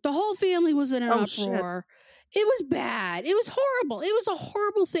 The whole family was in an uproar. Shit. It was bad. It was horrible. It was a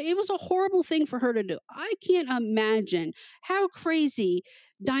horrible thing. It was a horrible thing for her to do. I can't imagine how crazy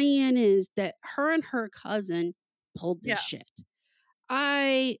Diane is that her and her cousin pulled this shit.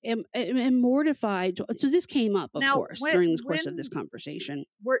 I am mortified. So this came up, of course, during the course of this conversation.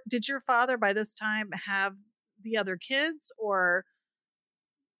 Did your father by this time have the other kids, or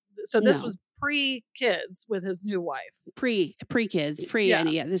so this was pre-kids with his new wife? Pre-kids,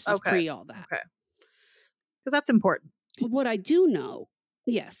 this is pre all that. Okay. Because that's important. What I do know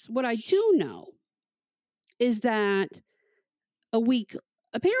is that a week,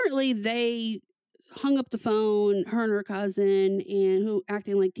 apparently they hung up the phone, her and her cousin, and who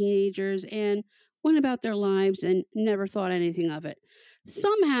acting like teenagers, and went about their lives and never thought anything of it.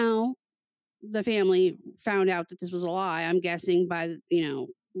 Somehow, the family found out that this was a lie. I'm guessing by,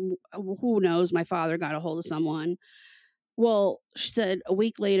 who knows, my father got a hold of someone. Well, she said a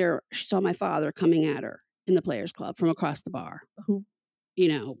week later, she saw my father coming at her in the Players Club from across the bar.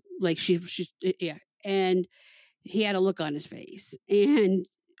 Like and he had a look on his face. And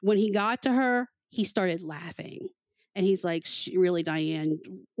when he got to her, he started laughing. And he's like, really, Diane,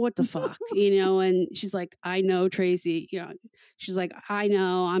 what the fuck? And she's like, I know, Tracy. She's like, I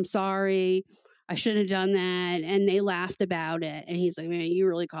know, I'm sorry. I shouldn't have done that. And they laughed about it. And he's like, man, you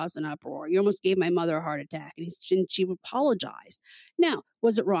really caused an uproar. You almost gave my mother a heart attack. And she apologized. Now,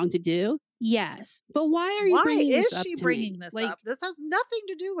 was it wrong to do? Yes. But why are you bringing this up to me? Why is she bringing this up? This has nothing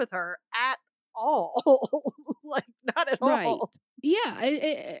to do with her at all. Like, not at all. Yeah.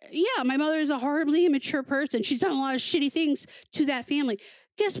 My mother is a horribly immature person. She's done a lot of shitty things to that family.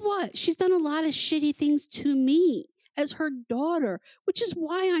 Guess what? She's done a lot of shitty things to me as her daughter, which is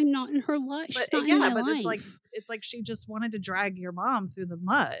why I'm not in her life. She's not in my life. It's like she just wanted to drag your mom through the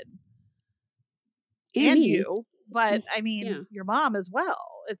mud. And you. But I mean, your mom as well.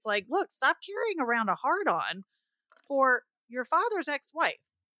 It's like, look, stop carrying around a hard-on for your father's ex-wife.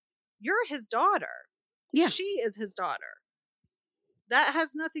 You're his daughter. Yeah. She is his daughter. That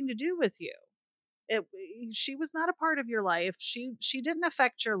has nothing to do with you. She was not a part of your life. She didn't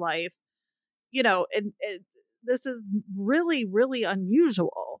affect your life. and this is really, really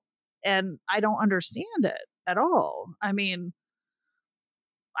unusual. And I don't understand it at all. I mean,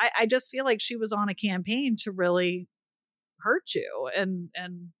 I just feel like she was on a campaign to really hurt you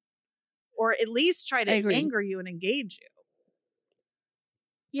or at least try I to agree. anger you and engage you.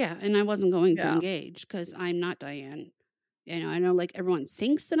 Yeah, and I wasn't going to Yeah. engage because I'm not Diane. I know like everyone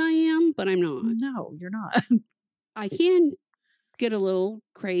thinks that I am, but I'm not. No, you're not. I can get a little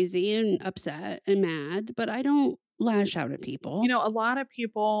crazy and upset and mad, but I don't lash out at people. A lot of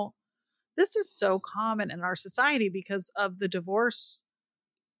people, this is so common in our society because of the divorce,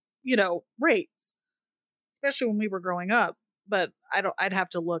 rates, especially when we were growing up. But I'd have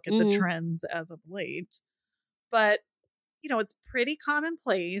to look at the trends as of late. But, it's pretty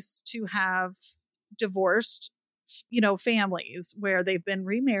commonplace to have divorced, families where they've been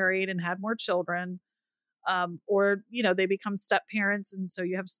remarried and had more children. Or, they become step parents. And so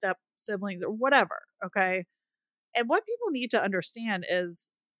you have step siblings or whatever. Okay. And what people need to understand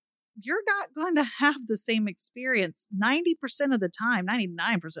is you're not going to have the same experience 90% of the time,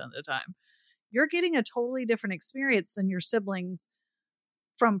 99% of the time. You're getting a totally different experience than your siblings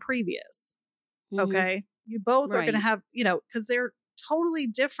from previous. Okay. You both are going to have, because they're totally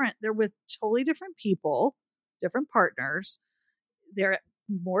different. They're with totally different people, different partners. They're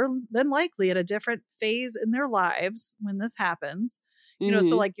more than likely at a different phase in their lives when this happens.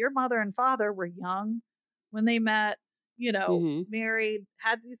 So like your mother and father were young when they met, married,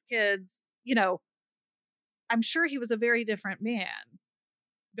 had these kids, I'm sure he was a very different man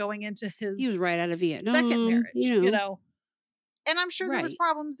going into He was his right out of Vietnam, second marriage, and I'm sure there was Right.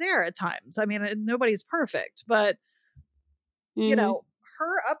 problems there at times. I mean, nobody's perfect, but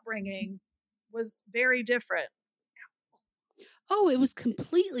her upbringing was very different. Oh, it was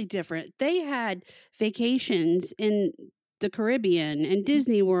completely different. They had vacations in the Caribbean and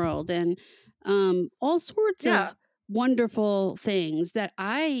Disney World and all sorts Yeah. of wonderful things that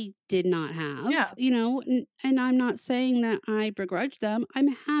I did not have. Yeah. And I'm not saying that I begrudge them. I'm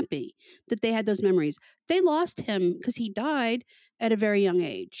happy that they had those memories. They lost him because he died at a very young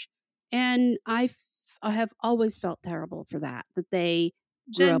age. And I have always felt terrible for that they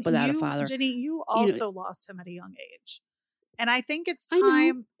grew up without a father. Jenny, you also lost him at a young age. And I think it's I know.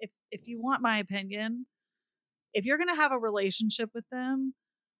 time, if you want my opinion, if you're going to have a relationship with them,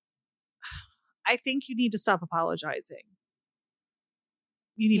 I think you need to stop apologizing.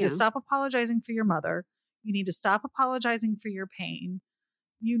 You need to stop apologizing for your mother. You need to stop apologizing for your pain.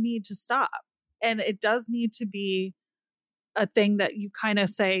 You need to stop. And it does need to be a thing that you kind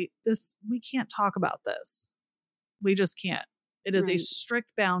of say, we can't talk about this. We just can't. It is a strict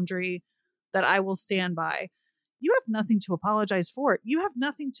boundary that I will stand by. You have nothing to apologize for. You have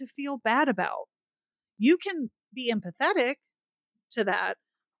nothing to feel bad about. You can be empathetic to that,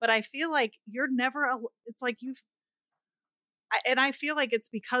 but I feel like you're never, it's like and I feel like it's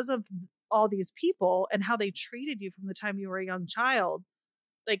because of all these people and how they treated you from the time you were a young child.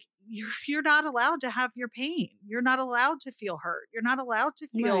 Like you're not allowed to have your pain. You're not allowed to feel hurt. You're not allowed to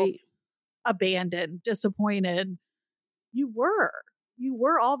feel abandoned, disappointed. You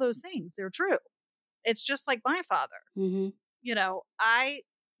were all those things. They're true. It's just like my father. He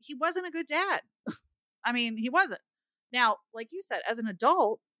wasn't a good dad. I mean, he wasn't. Now, like you said, as an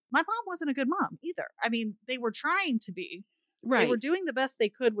adult, my mom wasn't a good mom either. I mean, they were trying to be. They were doing the best they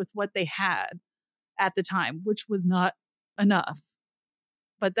could with what they had at the time, which was not enough.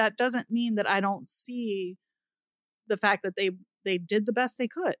 But that doesn't mean that I don't see the fact that they did the best they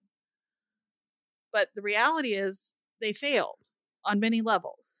could. But the reality is they failed on many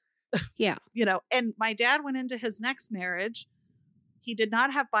levels. Yeah. And my dad went into his next marriage. He did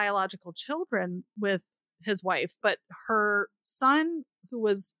not have biological children with his wife, but her son, who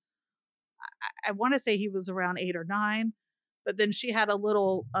was, I want to say he was around 8 or 9, but then she had a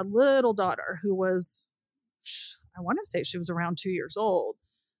little daughter who was, I want to say she was around 2 years old.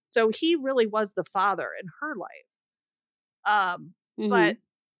 So he really was the father in her life. But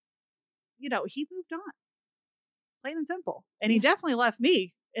he moved on, plain and simple. And he definitely left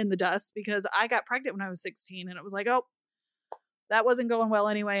me in the dust because I got pregnant when I was 16 and it was like, oh, that wasn't going well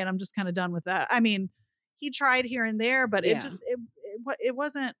anyway. And I'm just kind of done with that. I mean, he tried here and there, but it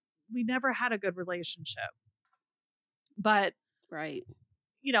wasn't, we never had a good relationship. But,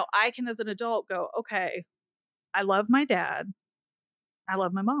 I can, as an adult, go, okay, I love my dad. I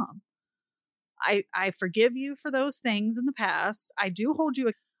love my mom. I forgive you for those things in the past. I do hold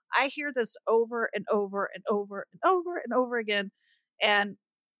you. I hear this over and over and over and over and over again. And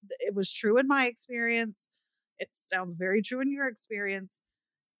it was true in my experience. It sounds very true in your experience.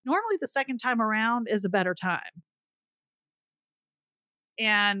 Normally the second time around is a better time.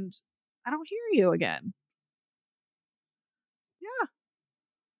 And I don't hear you again. Yeah.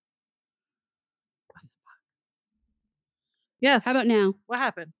 Yes. How about now? What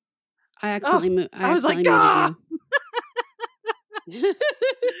happened? I Oh, accidentally I was like, muted ah! you.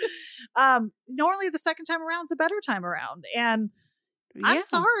 Normally the second time around is a better time around. And I'm Yeah.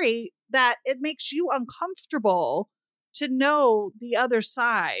 sorry that it makes you uncomfortable to know the other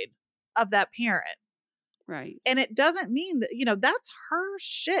side of that parent. Right. And it doesn't mean that, that's her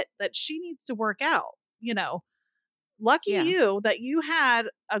shit that she needs to work out, Lucky Yeah. you that you had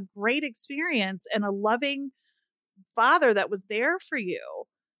a great experience and a loving father that was there for you.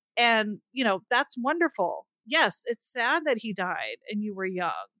 And, that's wonderful. Yes, it's sad that he died and you were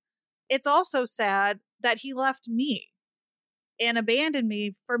young. It's also sad that he left me and abandoned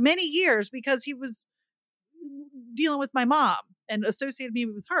me for many years because he was dealing with my mom and associated me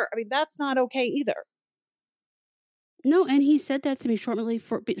with her. I mean, that's not okay either. No, and he said that to me shortly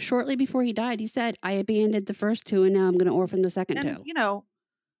before he died. He said, I abandoned the first two and now I'm going to orphan the second And, two.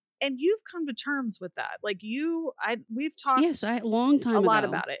 And you've come to terms with that. Like we've talked Yes, a long time a lot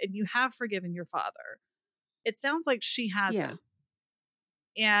ago. about it, and you have forgiven your father. It sounds like she hasn't.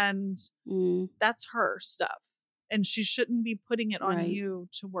 Yeah. And that's her stuff. And she shouldn't be putting it on you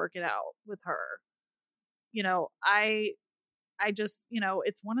to work it out with her. I just,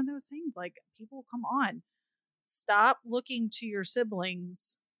 it's one of those things like, people, come on. Stop looking to your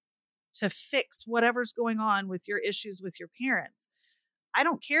siblings to fix whatever's going on with your issues with your parents. I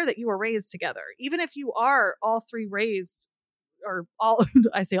don't care that you were raised together. Even if you are all three raised, or all,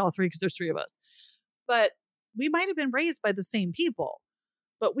 I say all three because there's three of us, but we might have been raised by the same people,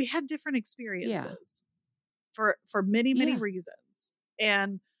 but we had different experiences for many, many reasons.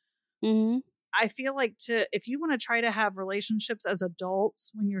 And I feel like if you want to try to have relationships as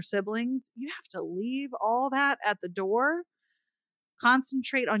adults when you're siblings, you have to leave all that at the door,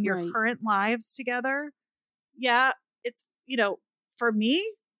 concentrate on your current lives together. Yeah, it's, for me,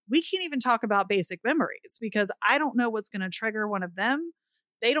 we can't even talk about basic memories because I don't know what's going to trigger one of them.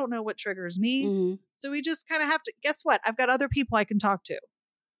 They don't know what triggers me. So we just kind of have to, guess what? I've got other people I can talk to.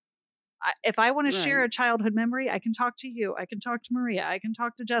 If I want to share a childhood memory, I can talk to you. I can talk to Maria. I can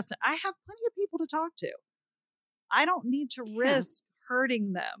talk to Justin. I have plenty of people to talk to. I don't need to risk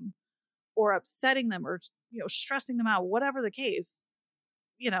hurting them or upsetting them or, stressing them out, whatever the case.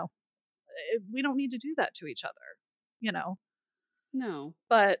 We don't need to do that to each other, No.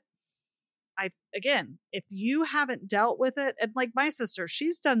 But again, if you haven't dealt with it, and like my sister,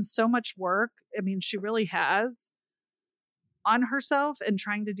 she's done so much work. I mean, she really has, on herself and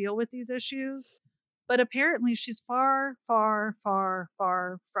trying to deal with these issues. But apparently she's far, far, far,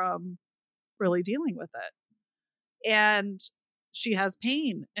 far from really dealing with it. And she has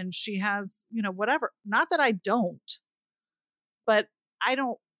pain and she has, whatever. Not that I don't, but I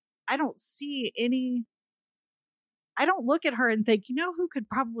don't see any. I don't look at her and think, who could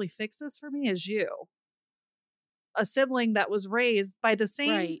probably fix this for me is you. A sibling that was raised by the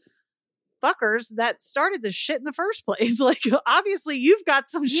same fuckers that started this shit in the first place. Like, obviously you've got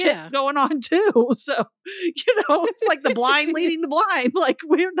some shit going on too. So, it's like the blind leading the blind. Like,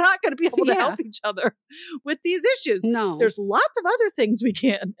 we're not going to be able to help each other with these issues. No. There's lots of other things we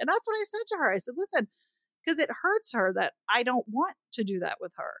can. And that's what I said to her. I said, listen, because it hurts her that I don't want to do that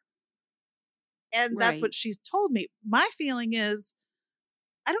with her. And that's what she's told me. My feeling is,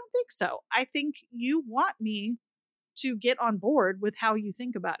 I don't think so. I think you want me to get on board with how you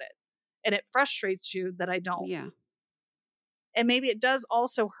think about it. And it frustrates you that I don't. Yeah. And maybe it does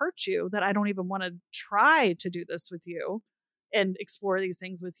also hurt you that I don't even want to try to do this with you and explore these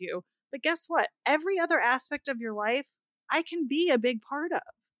things with you. But guess what? Every other aspect of your life, I can be a big part of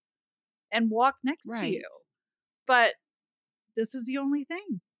and walk next to you. But this is the only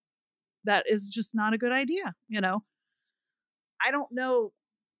thing that is just not a good idea. I don't know.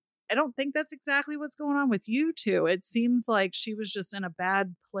 I don't think that's exactly what's going on with you two. It seems like she was just in a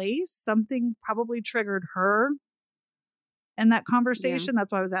bad place. Something probably triggered her in that conversation.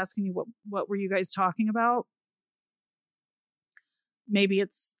 That's why I was asking you, what were you guys talking about? Maybe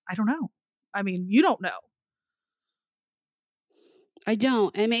it's, I don't know. I mean, you don't know. I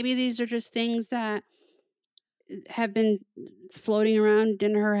don't. And maybe these are just things that have been floating around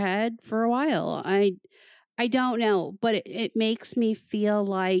in her head for a while. I don't know, but it makes me feel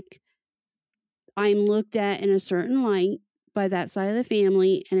like I'm looked at in a certain light by that side of the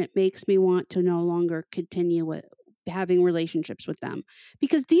family, and it makes me want to no longer continue with having relationships with them,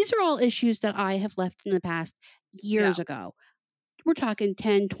 because these are all issues that I have left in the past years ago. We're talking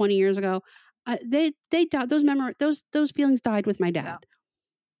 10, 20 years ago. They died. Those feelings died with my dad.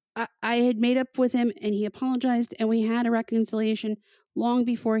 I had made up with him and he apologized and we had a reconciliation long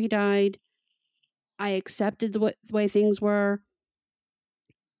before he died. I accepted the way things were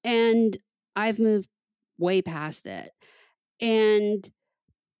and I've moved way past it. And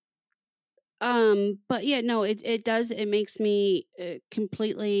but yeah, no, it does. It makes me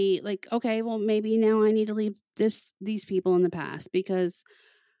completely like, okay, well, maybe now I need to leave these people in the past because,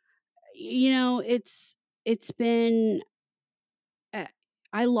 it's been,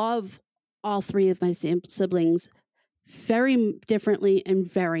 I love all three of my siblings very differently and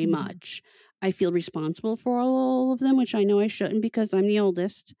very much. I feel responsible for all of them, which I know I shouldn't because I'm the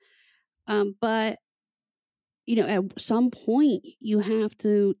oldest. But at some point you have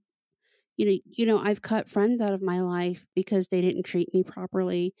to, I've cut friends out of my life because they didn't treat me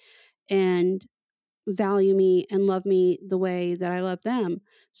properly and value me and love me the way that I love them.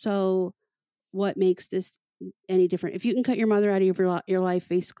 So what makes this any different? If you can cut your mother out of your life,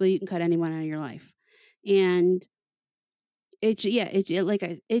 basically you can cut anyone out of your life. And it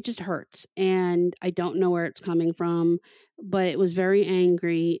just hurts. And I don't know where it's coming from, but it was very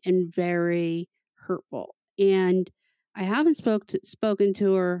angry and very hurtful. And I haven't spoken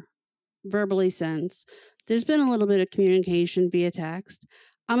to her verbally since. There's been a little bit of communication via text.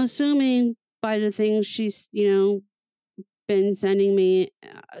 I'm assuming by the things she's, been sending me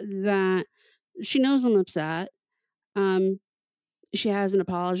that she knows I'm upset. She hasn't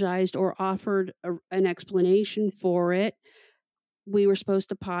apologized or offered an explanation for it. We were supposed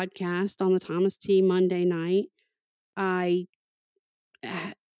to podcast on the Thomas T Monday night. I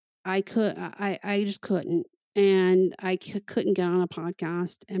just couldn't. And I couldn't get on a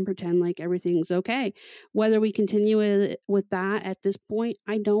podcast and pretend like everything's okay. Whether we continue with that at this point,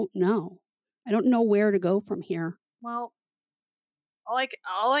 I don't know. I don't know where to go from here. Well,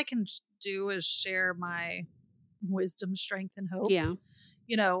 all I can do is share my wisdom, strength, and hope. Yeah.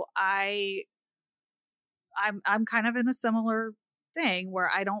 I'm kind of in a similar thing where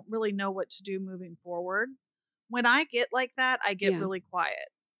I don't really know what to do moving forward. When I get like that, I get really quiet.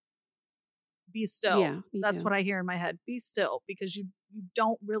 Be still. Yeah, that's what I hear in my head. Be still, because you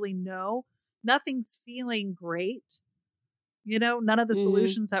don't really know. Nothing's feeling great. None of the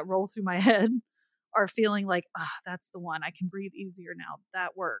solutions that roll through my head are feeling like, that's the one. I can breathe easier now.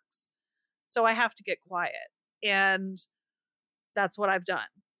 That works. So I have to get quiet. And that's what I've done.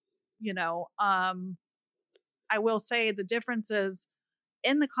 I will say the difference is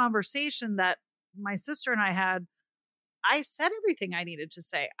in the conversation that my sister and I had, I said everything I needed to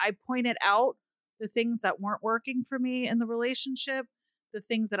say. I pointed out the things that weren't working for me in the relationship, the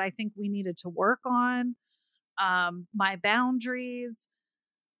things that I think we needed to work on, my boundaries.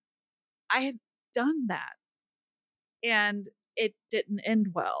 I had done that and it didn't end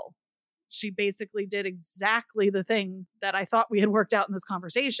well. She basically did exactly the thing that I thought we had worked out in this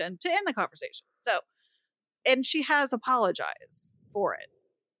conversation to end the conversation. So, and she has apologized for it.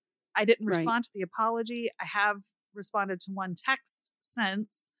 I didn't respond to the apology. I have responded to one text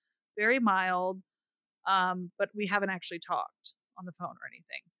since, very mild, but we haven't actually talked on the phone or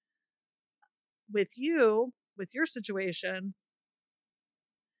anything. With you, with your situation,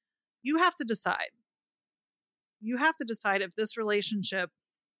 you have to decide. You have to decide if this relationship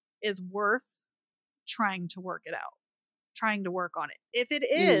is worth trying to work it out, trying to work on it. If it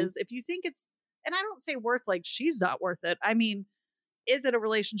is, if you think it's, and I don't say worth like she's not worth it. I mean, is it a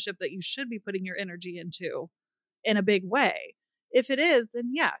relationship that you should be putting your energy into in a big way? If it is, then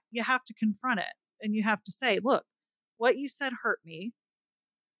yeah, you have to confront it and you have to say, look, what you said hurt me.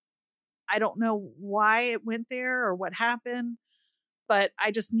 I don't know why it went there or what happened, but I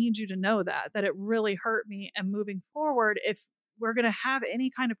just need you to know that it really hurt me. And moving forward, if we're going to have any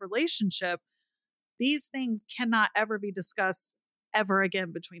kind of relationship, these things cannot ever be discussed ever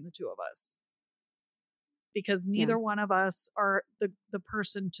again between the two of us. Because neither one of us are the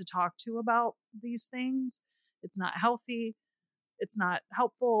person to talk to about these things. It's not healthy. It's not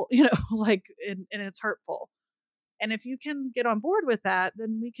helpful, and it's hurtful. And if you can get on board with that,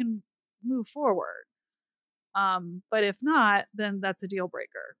 then we can move forward. But if not, then that's a deal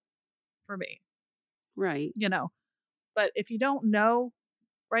breaker for me. Right. But if you don't know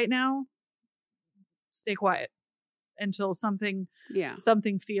right now, stay quiet until something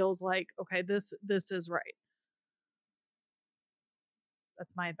feels like, okay, this is right.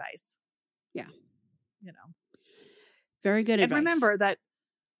 That's my advice. Yeah. Very good advice. And remember that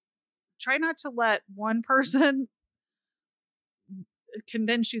try not to let one person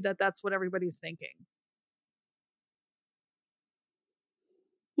convince you that that's what everybody's thinking.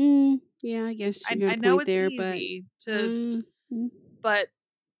 Yeah, I guess I know it's there, easy but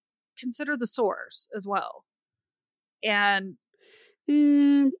consider the source as well. And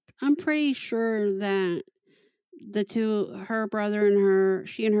I'm pretty sure that the two, her brother and her,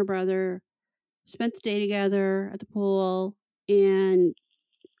 she and her brother spent the day together at the pool, and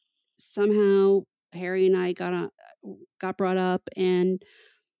somehow Harry and I got brought up, and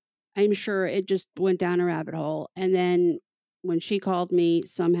I'm sure it just went down a rabbit hole. And then when she called me,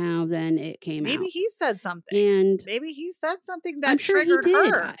 somehow then it came Maybe out. he said something. And maybe he said something that I'm sure he triggered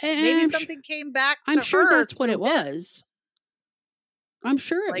did. her. Maybe something came back to her. I'm sure that's what it through him. was. I'm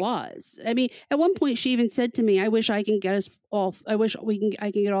sure it Like- was. I mean, at one point she even said to me, I wish I can get us all, I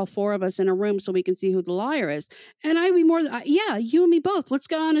can get all four of us in a room so we can see who the liar is. And I'd be more than, yeah, you and me both. Let's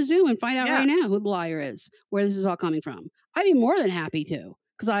go on a Zoom and find out right now who the liar is, where this is all coming from. I'd be more than happy to,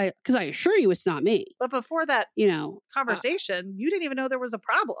 because I assure you it's not me. But before that, you conversation, you didn't even know there was a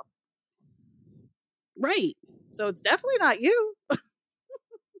problem. Right. So it's definitely not you.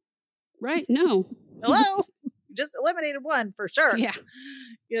 Right. No. Hello. You just eliminated one for sure. Yeah.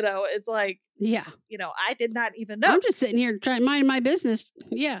 It's like, yeah. I did not even know. I'm just sitting here trying to mind my business.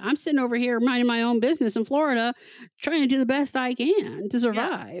 Yeah. I'm sitting over here minding my own business in Florida, trying to do the best I can to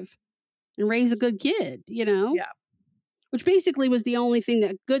survive and raise a good kid, Yeah. Which basically was the only thing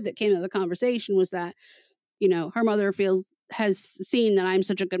that came out of the conversation, was that, her mother has seen that I'm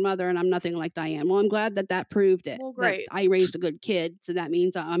such a good mother and I'm nothing like Diane. Well, I'm glad that proved it. Well, great. I raised a good kid, so that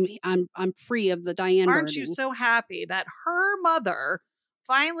means I'm free of the Diane Aren't burden. you so happy that her mother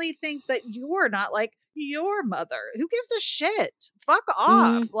finally thinks that you're not like your mother? Who gives a shit? Fuck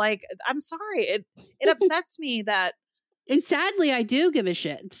off. Like, I'm sorry. It upsets me that. And sadly, I do give a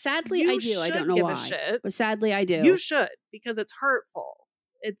shit. Sadly, I do. I don't know why. But sadly, I do. You should, because it's hurtful.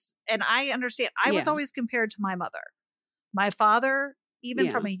 And I understand. I was always compared to my mother. My father, even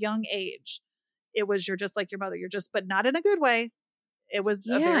from a young age, it was, you're just like your mother. You're just, but not in a good way. It was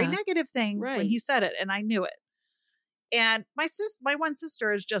a very negative thing when he said it, and I knew it. And my one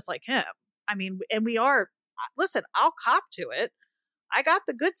sister is just like him. I mean, and we are, listen, I'll cop to it. I got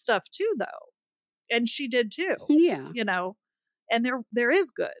the good stuff too, though. And she did too. Yeah. And there is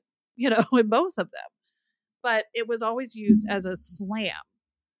good, in both of them. But it was always used as a slam.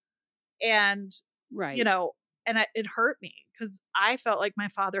 And, and it hurt me because I felt like my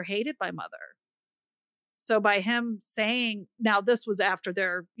father hated my mother. So by him saying, now this was after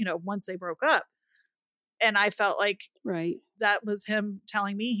their, once they broke up. And I felt like that was him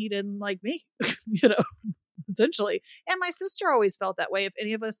telling me he didn't like me, essentially. And my sister always felt that way. If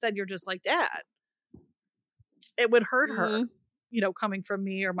any of us said, you're just like dad, it would hurt her, coming from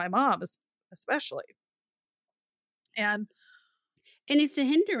me or my mom, especially. And it's a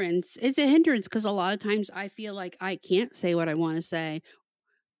hindrance. It's a hindrance because a lot of times I feel like I can't say what I want to say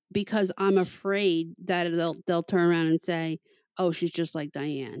because I'm afraid that they'll turn around and say, oh, she's just like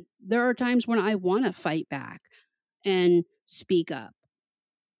Diane. There are times when I want to fight back and speak up,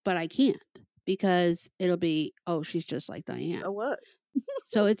 but I can't because it'll be, oh, she's just like Diane. So what?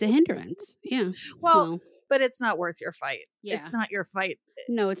 So it's a hindrance. Yeah. Well, but it's not worth your fight. Yeah. It's not your fight.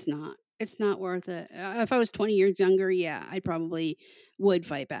 No, it's not. It's not worth it. If I was 20 years younger, yeah, I probably would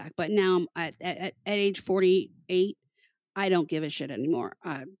fight back. But now I'm at age 48, I don't give a shit anymore.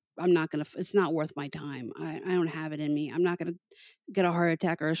 I'm not going to, it's not worth my time. I don't have it in me. I'm not going to get a heart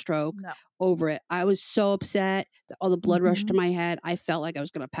attack or a stroke over it. I was so upset that all the blood rushed to my head. I felt like I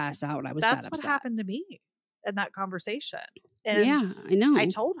was going to pass out. I was that upset. That's what happened to me in that conversation. And yeah, I know. I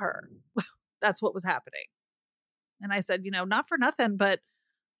told her that's what was happening. And I said, not for nothing, but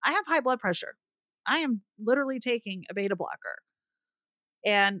I have high blood pressure. I am literally taking a beta blocker.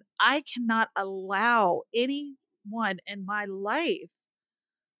 And I cannot allow anyone in my life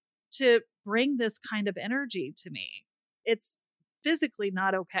to bring this kind of energy to me. It's physically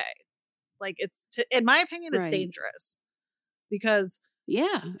not okay. Like in my opinion, it's dangerous because you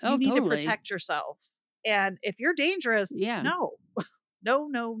need to protect yourself. And if you're dangerous, no,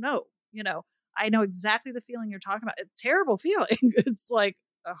 I know exactly the feeling you're talking about. It's a terrible feeling. It's like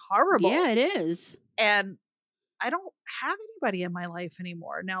horrible. Yeah, it is. And I don't have anybody in my life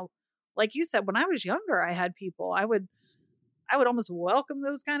anymore. Now, like you said, when I was younger, I had people. I would almost welcome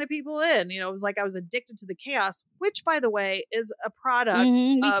those kind of people in. It was like I was addicted to the chaos, which, by the way, is a product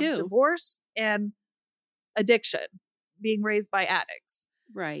of divorce and addiction, being raised by addicts.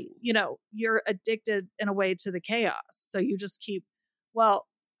 Right. You're addicted in a way to the chaos. So you just keep,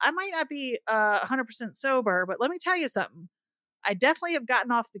 I might not be 100% sober, but let me tell you something. I definitely have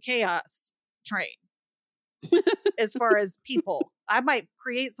gotten off the chaos train as far as people. I might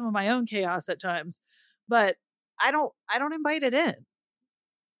create some of my own chaos at times, but I don't invite it in.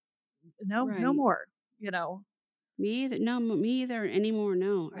 No more, Me either. No, me either anymore.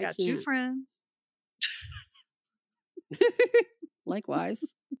 No, I got 2 friends.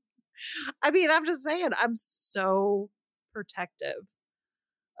 Likewise. I mean, I'm just saying, I'm so protective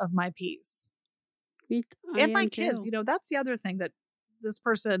of my peace. And my kids, too. that's the other thing that this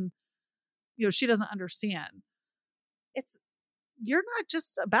person, she doesn't understand. You're not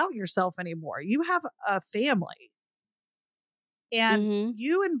just about yourself anymore. You have a family. And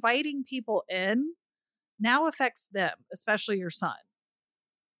you inviting people in now affects them, especially your son.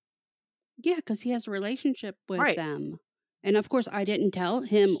 Yeah, because he has a relationship with Right. them. And of course, I didn't tell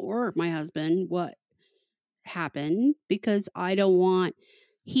him or my husband what happened because I don't want,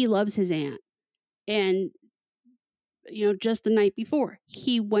 he loves his aunt. And, just the night before,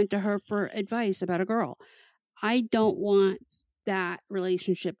 he went to her for advice about a girl. I don't want that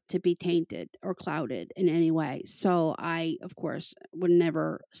relationship to be tainted or clouded in any way. So I, of course, would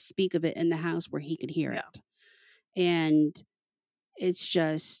never speak of it in the house where he could hear it. And it's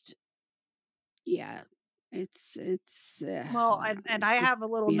just, yeah, it's well, and I have a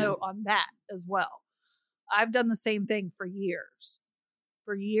little note on that as well. I've done the same thing for years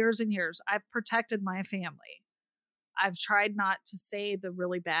and years. I've protected my family. I've tried not to say the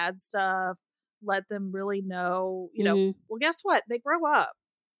really bad stuff, let them really know, well, guess what? They grow up.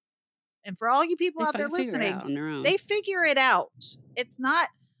 And for all you people out there listening, they figure it out. It's not,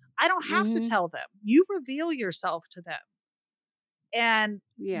 I don't have to tell them. You reveal yourself to them. And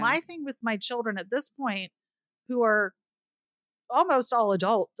my thing with my children at this point, who are almost all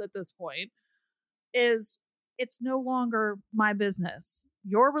adults at this point, is it's no longer my business.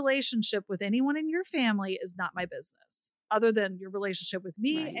 Your relationship with anyone in your family is not my business, other than your relationship with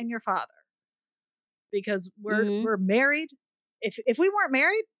me and your father. Because we're married. If we weren't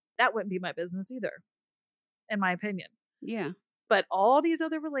married, that wouldn't be my business either, in my opinion. Yeah. But all these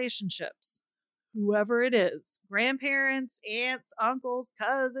other relationships, whoever it is, grandparents, aunts, uncles,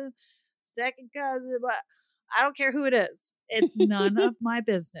 cousins, second cousin, I don't care who it is. It's none of my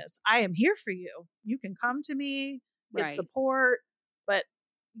business. I am here for you. You can come to me, get support, but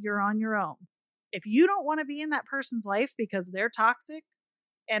you're on your own. If you don't want to be in that person's life because they're toxic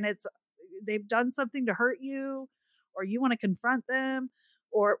and they've done something to hurt you, or you want to confront them,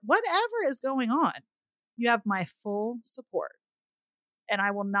 or whatever is going on, you have my full support. And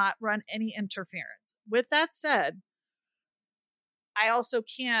I will not run any interference. With that said, I also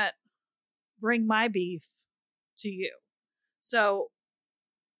can't bring my beef to you. So,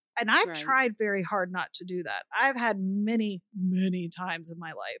 and I've tried very hard not to do that. I've had many, many times in my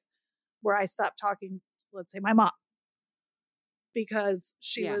life where I stopped talking to, let's say, my mom, because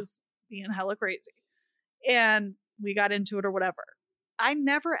she was being hella crazy and we got into it or whatever. I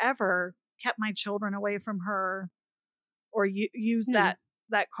never ever kept my children away from her or use that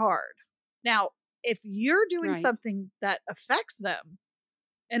card. Now, if you're doing something that affects them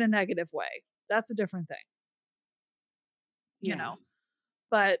in a negative way, that's a different thing. You know,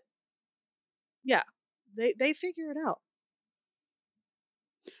 but yeah, they figure it out.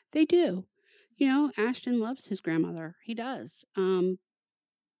 They do. Ashton loves his grandmother. He does.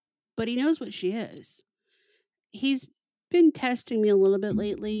 But he knows what she is. He's been testing me a little bit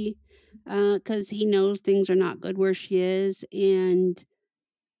lately because he knows things are not good where she is. And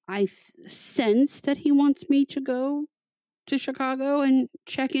I sense that he wants me to go to Chicago and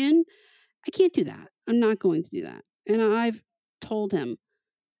check in. I can't do that. I'm not going to do that. And I've told him,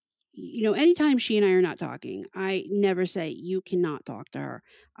 anytime she and I are not talking, I never say, you cannot talk to her.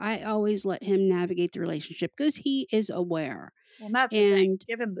 I always let him navigate the relationship because he is aware. Well, that's the thing.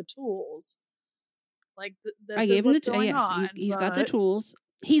 Give him the tools. Like, I gave him the tools. Yes, he's got the tools.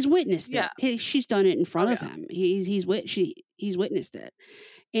 He's witnessed it. She's done it in front of him. He's witnessed it.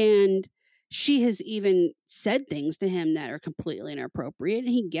 And she has even said things to him that are completely inappropriate,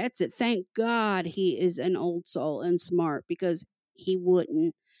 and he gets it. Thank God he is an old soul and smart, because he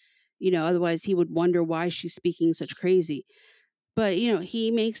wouldn't, otherwise he would wonder why she's speaking such crazy. But, he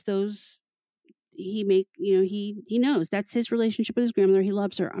makes those, he knows that's his relationship with his grandmother. He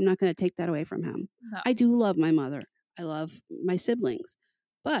loves her. I'm not going to take that away from him. No. I do love my mother. I love my siblings.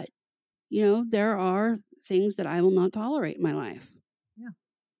 But, there are things that I will not tolerate in my life. Yeah.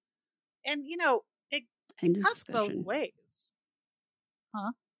 And, it cuts both ways.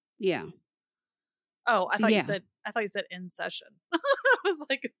 Huh? Yeah. Oh, I thought you said in session. I was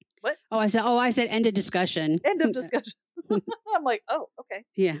like, what? Oh, I said end of discussion. End of discussion. I'm like, oh, okay.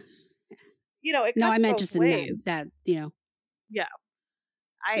 Yeah. It cuts I meant both just ways. that. Yeah.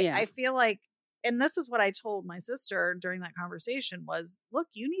 I feel like, and this is what I told my sister during that conversation was, look,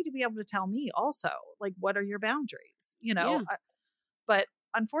 you need to be able to tell me also, like, what are your boundaries? But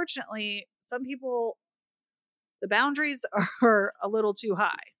unfortunately, some people, the boundaries are a little too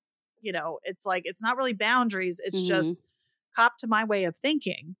high. It's like, it's not really boundaries. It's just, cop to my way of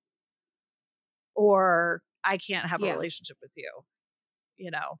thinking, or I can't have a Yeah. relationship with you,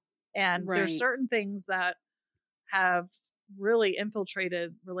 And there's Right. certain things that have really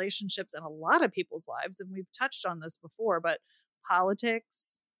infiltrated relationships in a lot of people's lives. And we've touched on this before, but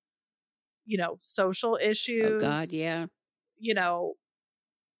politics, social Oh, issues, God, yeah.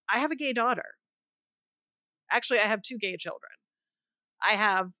 I have a gay daughter. Actually, I have 2 gay children. I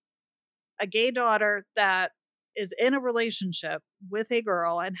have a gay daughter that is in a relationship with a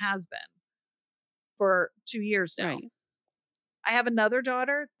girl and has been for 2 years now. Right. I have another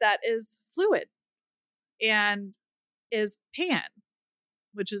daughter that is fluid and is pan,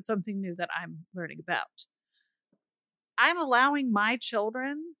 which is something new that I'm learning about. I'm allowing my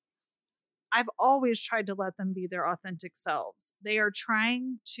children, I've always tried to let them be their authentic selves. They are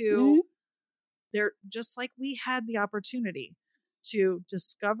trying Mhm. to, they're just like we had the opportunity to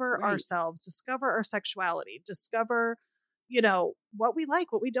discover Right. ourselves, discover our sexuality, discover, what we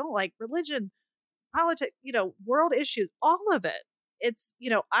like, what we don't like, religion, politics, world issues, all of it. It's,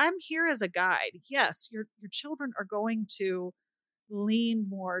 I'm here as a guide. Yes, your children are going to lean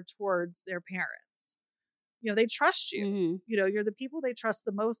more towards their parents. They trust you. Mhm. You're the people they trust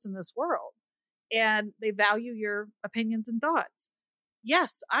the most in this world, and they value your opinions and thoughts.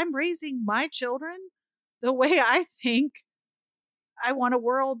 Yes, I'm raising my children the way I think I want a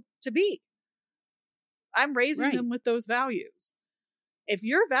world to be. I'm raising Right. them with those values. If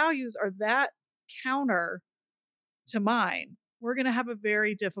your values are that counter to mine, we're going to have a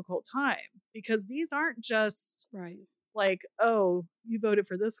very difficult time, because these aren't just Right. like, oh, you voted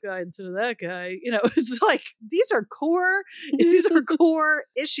for this guy instead of that guy. It's like these are core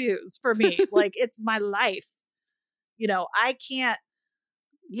issues for me. Like, it's my life. I can't,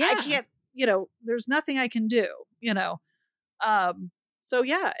 Yeah. there's nothing I can do, Um, so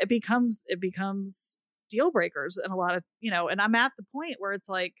yeah, it becomes deal breakers and a lot of, and I'm at the point where it's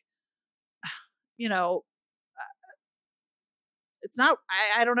like, you know, it's not,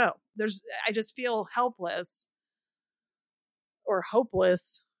 I don't know. I just feel helpless or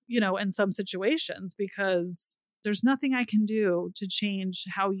hopeless, in some situations, because there's nothing I can do to change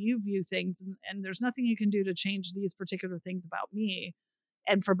how you view things. And there's nothing you can do to change these particular things about me.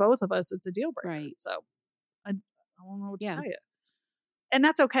 And for both of us, it's a deal breaker. Right. So I don't know what to Yeah. tell you. And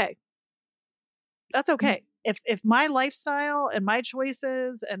that's okay. That's okay. If my lifestyle and my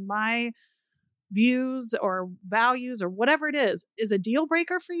choices and my views or values or whatever it is a deal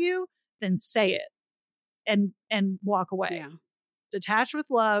breaker for you, then say it and walk away. Yeah. Detach with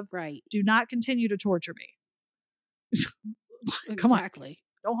love. Right. Do not continue to torture me. Come on. Exactly.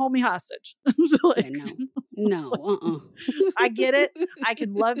 Don't hold me hostage. Yeah, no. No. I get it. I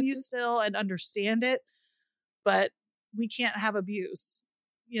can love you still and understand it, but we can't have abuse,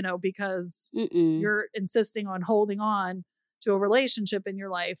 because Mm-mm. you're insisting on holding on to a relationship in your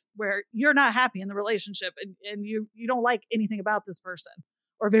life where you're not happy in the relationship, and you don't like anything about this person,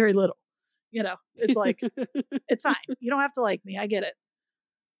 or very little. It's like, it's fine. You don't have to like me. I get it.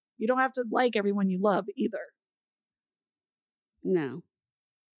 You don't have to like everyone you love either. No.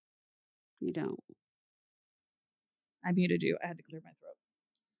 You don't. I muted you. I had to clear my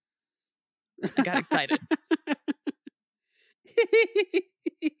throat. I got excited.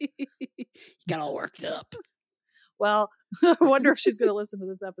 Got all worked up. Well, I wonder if she's going to listen to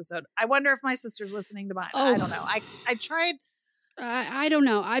this episode. I wonder if my sister's listening to mine. I don't know. I tried. I don't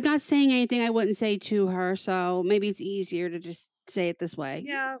know. I'm not saying anything I wouldn't say to her, so maybe it's easier to just say it this way.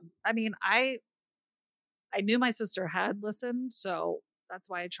 Yeah. I mean, I knew my sister had listened, so that's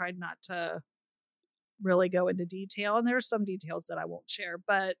why I tried not to really go into detail. And there's some details that I won't share,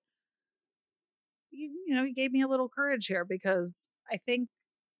 but you gave me a little courage here, because I think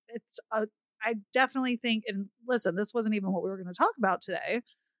I definitely think, and listen, this wasn't even what we were going to talk about today,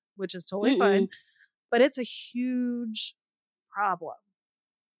 which is totally fine, but it's a huge problem.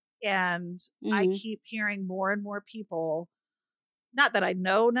 And I keep hearing more and more people, not that I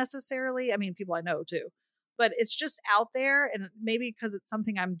know necessarily, I mean, people I know too, but it's just out there. And maybe because it's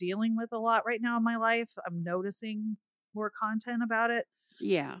something I'm dealing with a lot right now in my life, I'm noticing more content about it.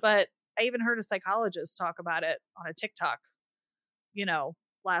 Yeah. But I even heard a psychologist talk about it on a TikTok,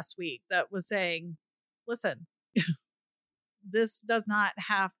 last week, that was saying, listen, this does not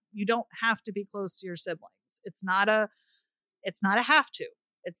have, you don't have to be close to your siblings. It's not a have to.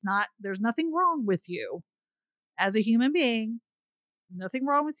 It's not, there's nothing wrong with you as a human being. Nothing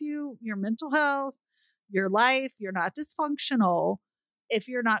wrong with you, your mental health, your life. You're not dysfunctional if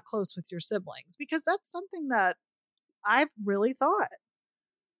you're not close with your siblings, because that's something that I've really thought.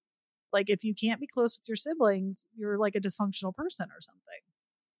 Like, if you can't be close with your siblings, you're like a dysfunctional person or something.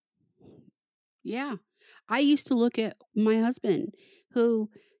 Yeah. I used to look at my husband, who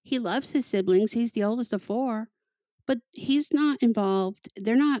he loves his siblings. He's the oldest of 4, but he's not involved.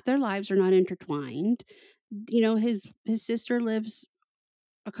 Their lives are not intertwined. You know, his sister lives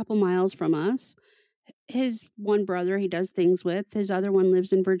a couple miles from us. His one brother he does things with. His other one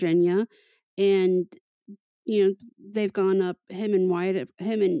lives in Virginia, and you know, they've gone up. Him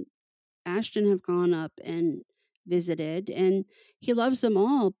and Ashton have gone up and visited, and he loves them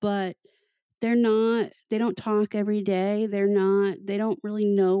all, but they don't talk every day. They don't really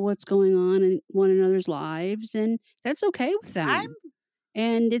know what's going on in one another's lives, and that's okay with them.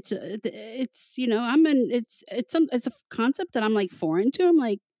 And it's you know, it's a concept that I'm like foreign to. I'm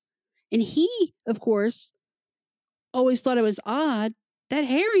like, and he, of course, always thought it was odd that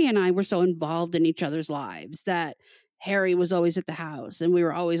Harry and I were so involved in each other's lives, that Harry was always at the house and we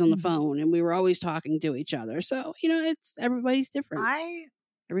were always on the phone and we were always talking to each other. So, you know, everybody's different.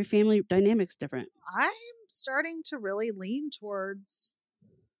 Every family dynamic's different. I'm starting to really lean towards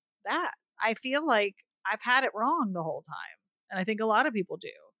that. I feel like I've had it wrong the whole time. And I think a lot of people do.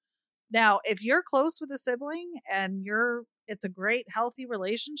 Now, if you're close with a sibling and it's a great, healthy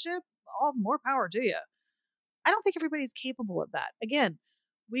relationship, all more power to you. I don't think everybody's capable of that. Again,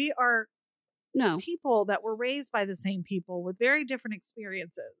 we are people that were raised by the same people with very different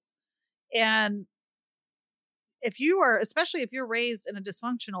experiences. And especially if you're raised in a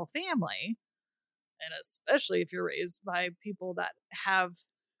dysfunctional family, and especially if you're raised by people that have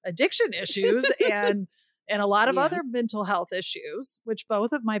addiction issues and a lot of other mental health issues, which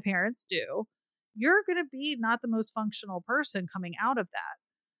both of my parents do, you're going to be not the most functional person coming out of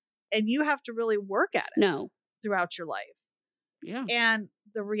that. And you have to really work at it throughout your life. Yeah. And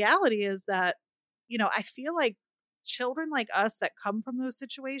the reality is that, you know, I feel like children like us that come from those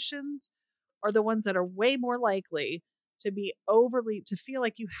situations are the ones that are way more likely to feel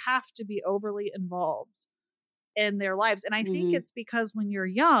like you have to be overly involved in their lives. And I think it's because when you're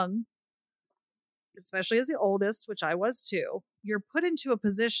young, especially as the oldest, which I was too, you're put into a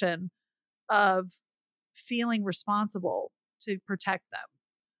position of feeling responsible to protect them.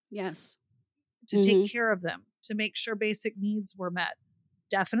 Yes. To take care of them, to make sure basic needs were met.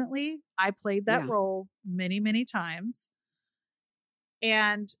 Definitely, I played that role many, many times.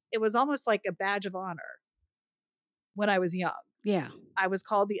 And it was almost like a badge of honor when I was young. Yeah. I was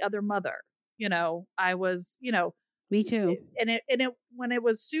called the other mother. You know, I was, you know. Me too. And when it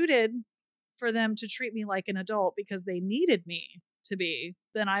was suited for them to treat me like an adult because they needed me to be,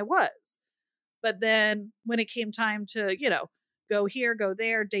 then I was. But then when it came time to, you know, go here, go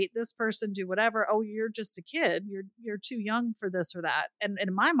there, date this person, do whatever. Oh, you're just a kid. You're too young for this or that. And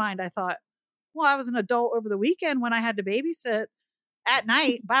in my mind, I thought, well, I was an adult over the weekend when I had to babysit at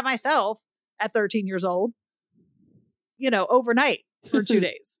night by myself at 13 years old, you know, overnight for 2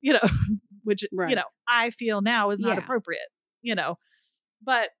 days, you know, which, you know, I feel now is not appropriate, you know,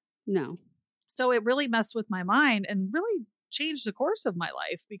 but no. So it really messed with my mind and really changed the course of my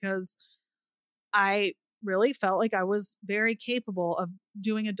life because I really felt like I was very capable of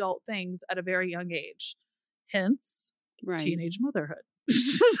doing adult things at a very young age. Hence, teenage motherhood.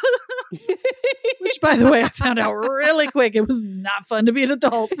 Which, by the way, I found out really quick. It was not fun to be an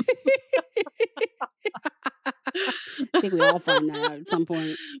adult. I think we all find that out at some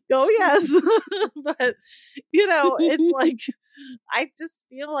point. Oh, yes. But, you know, it's like, I just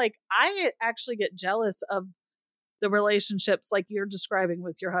feel like I actually get jealous of the relationships like you're describing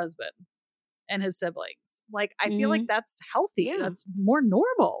with your husband and his siblings. Like, I feel like that's healthy. Yeah. That's more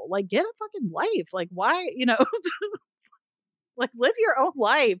normal. Like, get a fucking life. Like, why, you know, like, live your own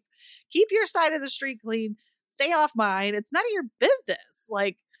life. Keep your side of the street clean. Stay off mine. It's none of your business.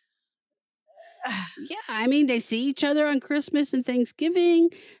 Like, yeah, I mean, they see each other on Christmas and Thanksgiving.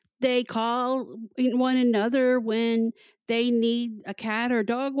 They call one another when they need a cat or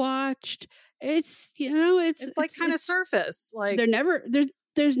dog watched. It's, you know, it's like kind of surface. Like,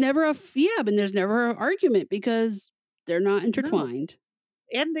 there's never an argument because they're not intertwined.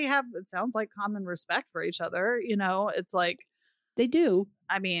 No. And they have, it sounds like, common respect for each other. You know, it's like they do.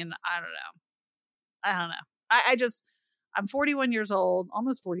 I mean, I don't know. I'm 41 years old,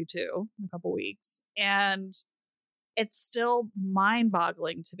 almost 42 in a couple weeks. And it's still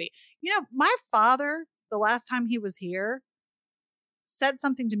mind-boggling to me. You know, my father, the last time he was here, said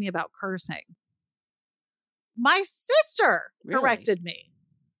something to me about cursing. My sister corrected me.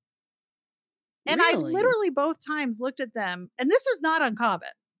 And I literally both times looked at them, and this is not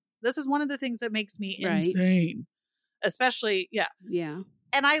uncommon. This is one of the things that makes me insane. Especially, yeah.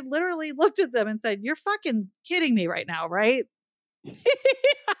 And I literally looked at them and said, "You're fucking kidding me right now, right?"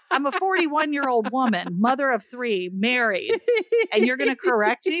 I'm a 41-year-old woman, mother of 3, married, and you're going to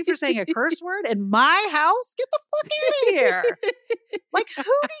correct me for saying a curse word in my house? Get the fuck out of here. Like, who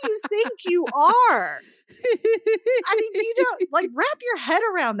do you think you are? I mean, do you know, like, wrap your head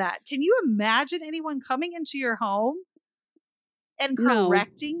around that. Can you imagine anyone coming into your home and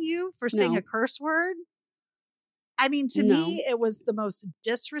correcting you for saying a curse word? I mean, to me, it was the most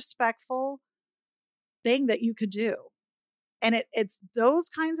disrespectful thing that you could do. And it's those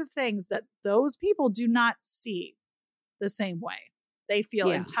kinds of things that those people do not see the same way. They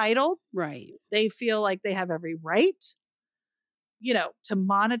feel entitled. Right. They feel like they have every right, you know, to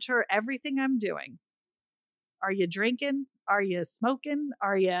monitor everything I'm doing. Are you drinking? Are you smoking?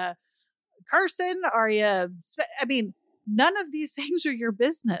 Are you cursing? I mean, none of these things are your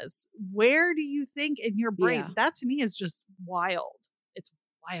business. Where do you think in your brain? Yeah. That to me is just wild. It's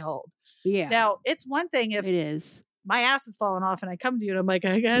wild. Yeah. Now, it's one thing if it is. My ass is falling off and I come to you and I'm like,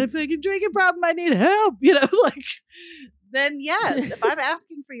 I got a fucking drinking problem. I need help. You know, like, then yes, if I'm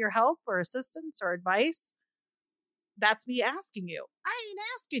asking for your help or assistance or advice, that's me asking you. I ain't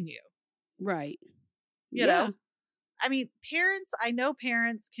asking you. Right. You know, I mean, parents, I know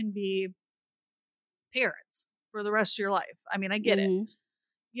parents can be parents for the rest of your life. I mean, I get it,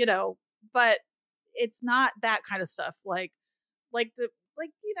 you know, but it's not that kind of stuff. Like, you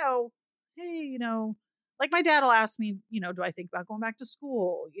know, hey, you know, like my dad will ask me, you know, do I think about going back to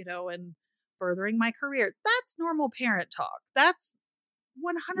school, you know, and furthering my career? That's normal parent talk. That's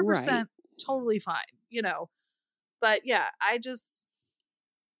 100% totally fine, you know. But yeah, I don't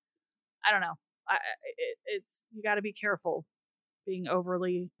know. It's you got to be careful being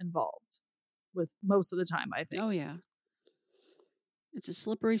overly involved with most of the time, I think. Oh yeah. It's a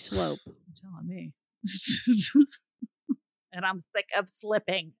slippery slope. You're telling me. And I'm sick of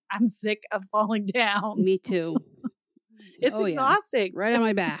slipping. I'm sick of falling down. Me too. It's exhausting. Right on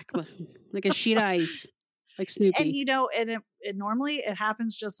my back. Like a sheet of ice. Like Snoopy. And you know, and it normally it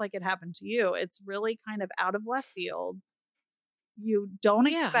happens just like it happened to you. It's really kind of out of left field. You don't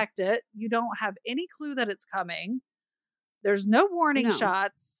expect it. You don't have any clue that it's coming. There's no warning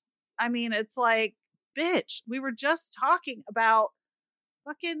shots. I mean, it's like, bitch, we were just talking about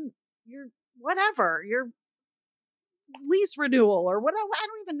fucking your lease renewal or whatever. I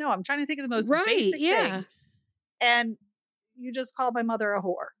don't even know. I'm trying to think of the most basic thing. And you just called my mother a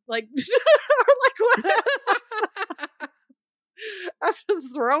whore. Like, or like what? I'm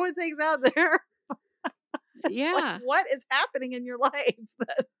just throwing things out there. Like, what is happening in your life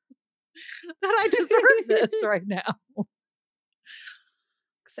that I deserve this right now?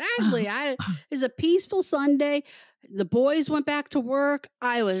 Exactly. It's a peaceful Sunday. The boys went back to work.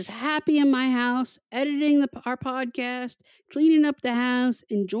 I was happy in my house, editing our podcast, cleaning up the house,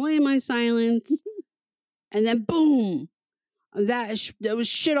 enjoying my silence. And then boom, there was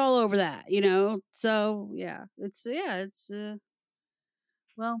shit all over that, you know? So yeah, it's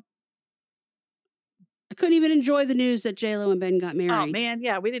well, I couldn't even enjoy the news that J-Lo and Ben got married. Oh man.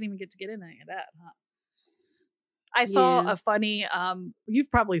 Yeah. We didn't even get to get into any of that, huh? I saw a funny,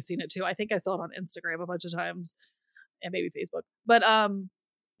 you've probably seen it too. I think I saw it on Instagram a bunch of times and maybe Facebook, but,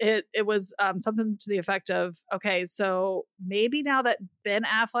 it was, something to the effect of, okay, so maybe now that Ben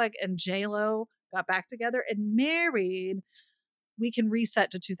Affleck and J-Lo got back together and married, we can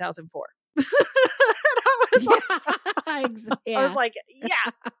reset to 2004. I was like,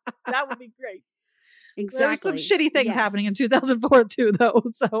 yeah, that would be great. Exactly. There were some shitty things happening in 2004 too, though.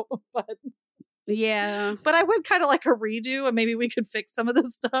 So, but yeah, but I would kind of like a redo, and maybe we could fix some of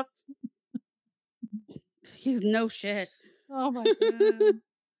this stuff. No shit. Oh my god.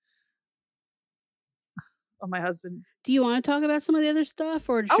 Oh, my husband. Do you want to talk about some of the other stuff,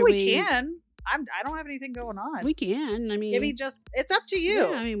 or should we can? I don't have anything going on. We can. I mean, maybe it's up to you.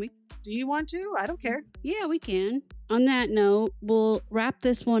 Yeah, I mean, do you want to? I don't care. Yeah, we can. On that note, we'll wrap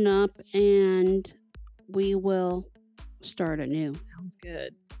this one up, and we will start anew. Sounds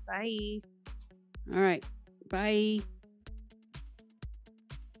good. Bye. All right. Bye.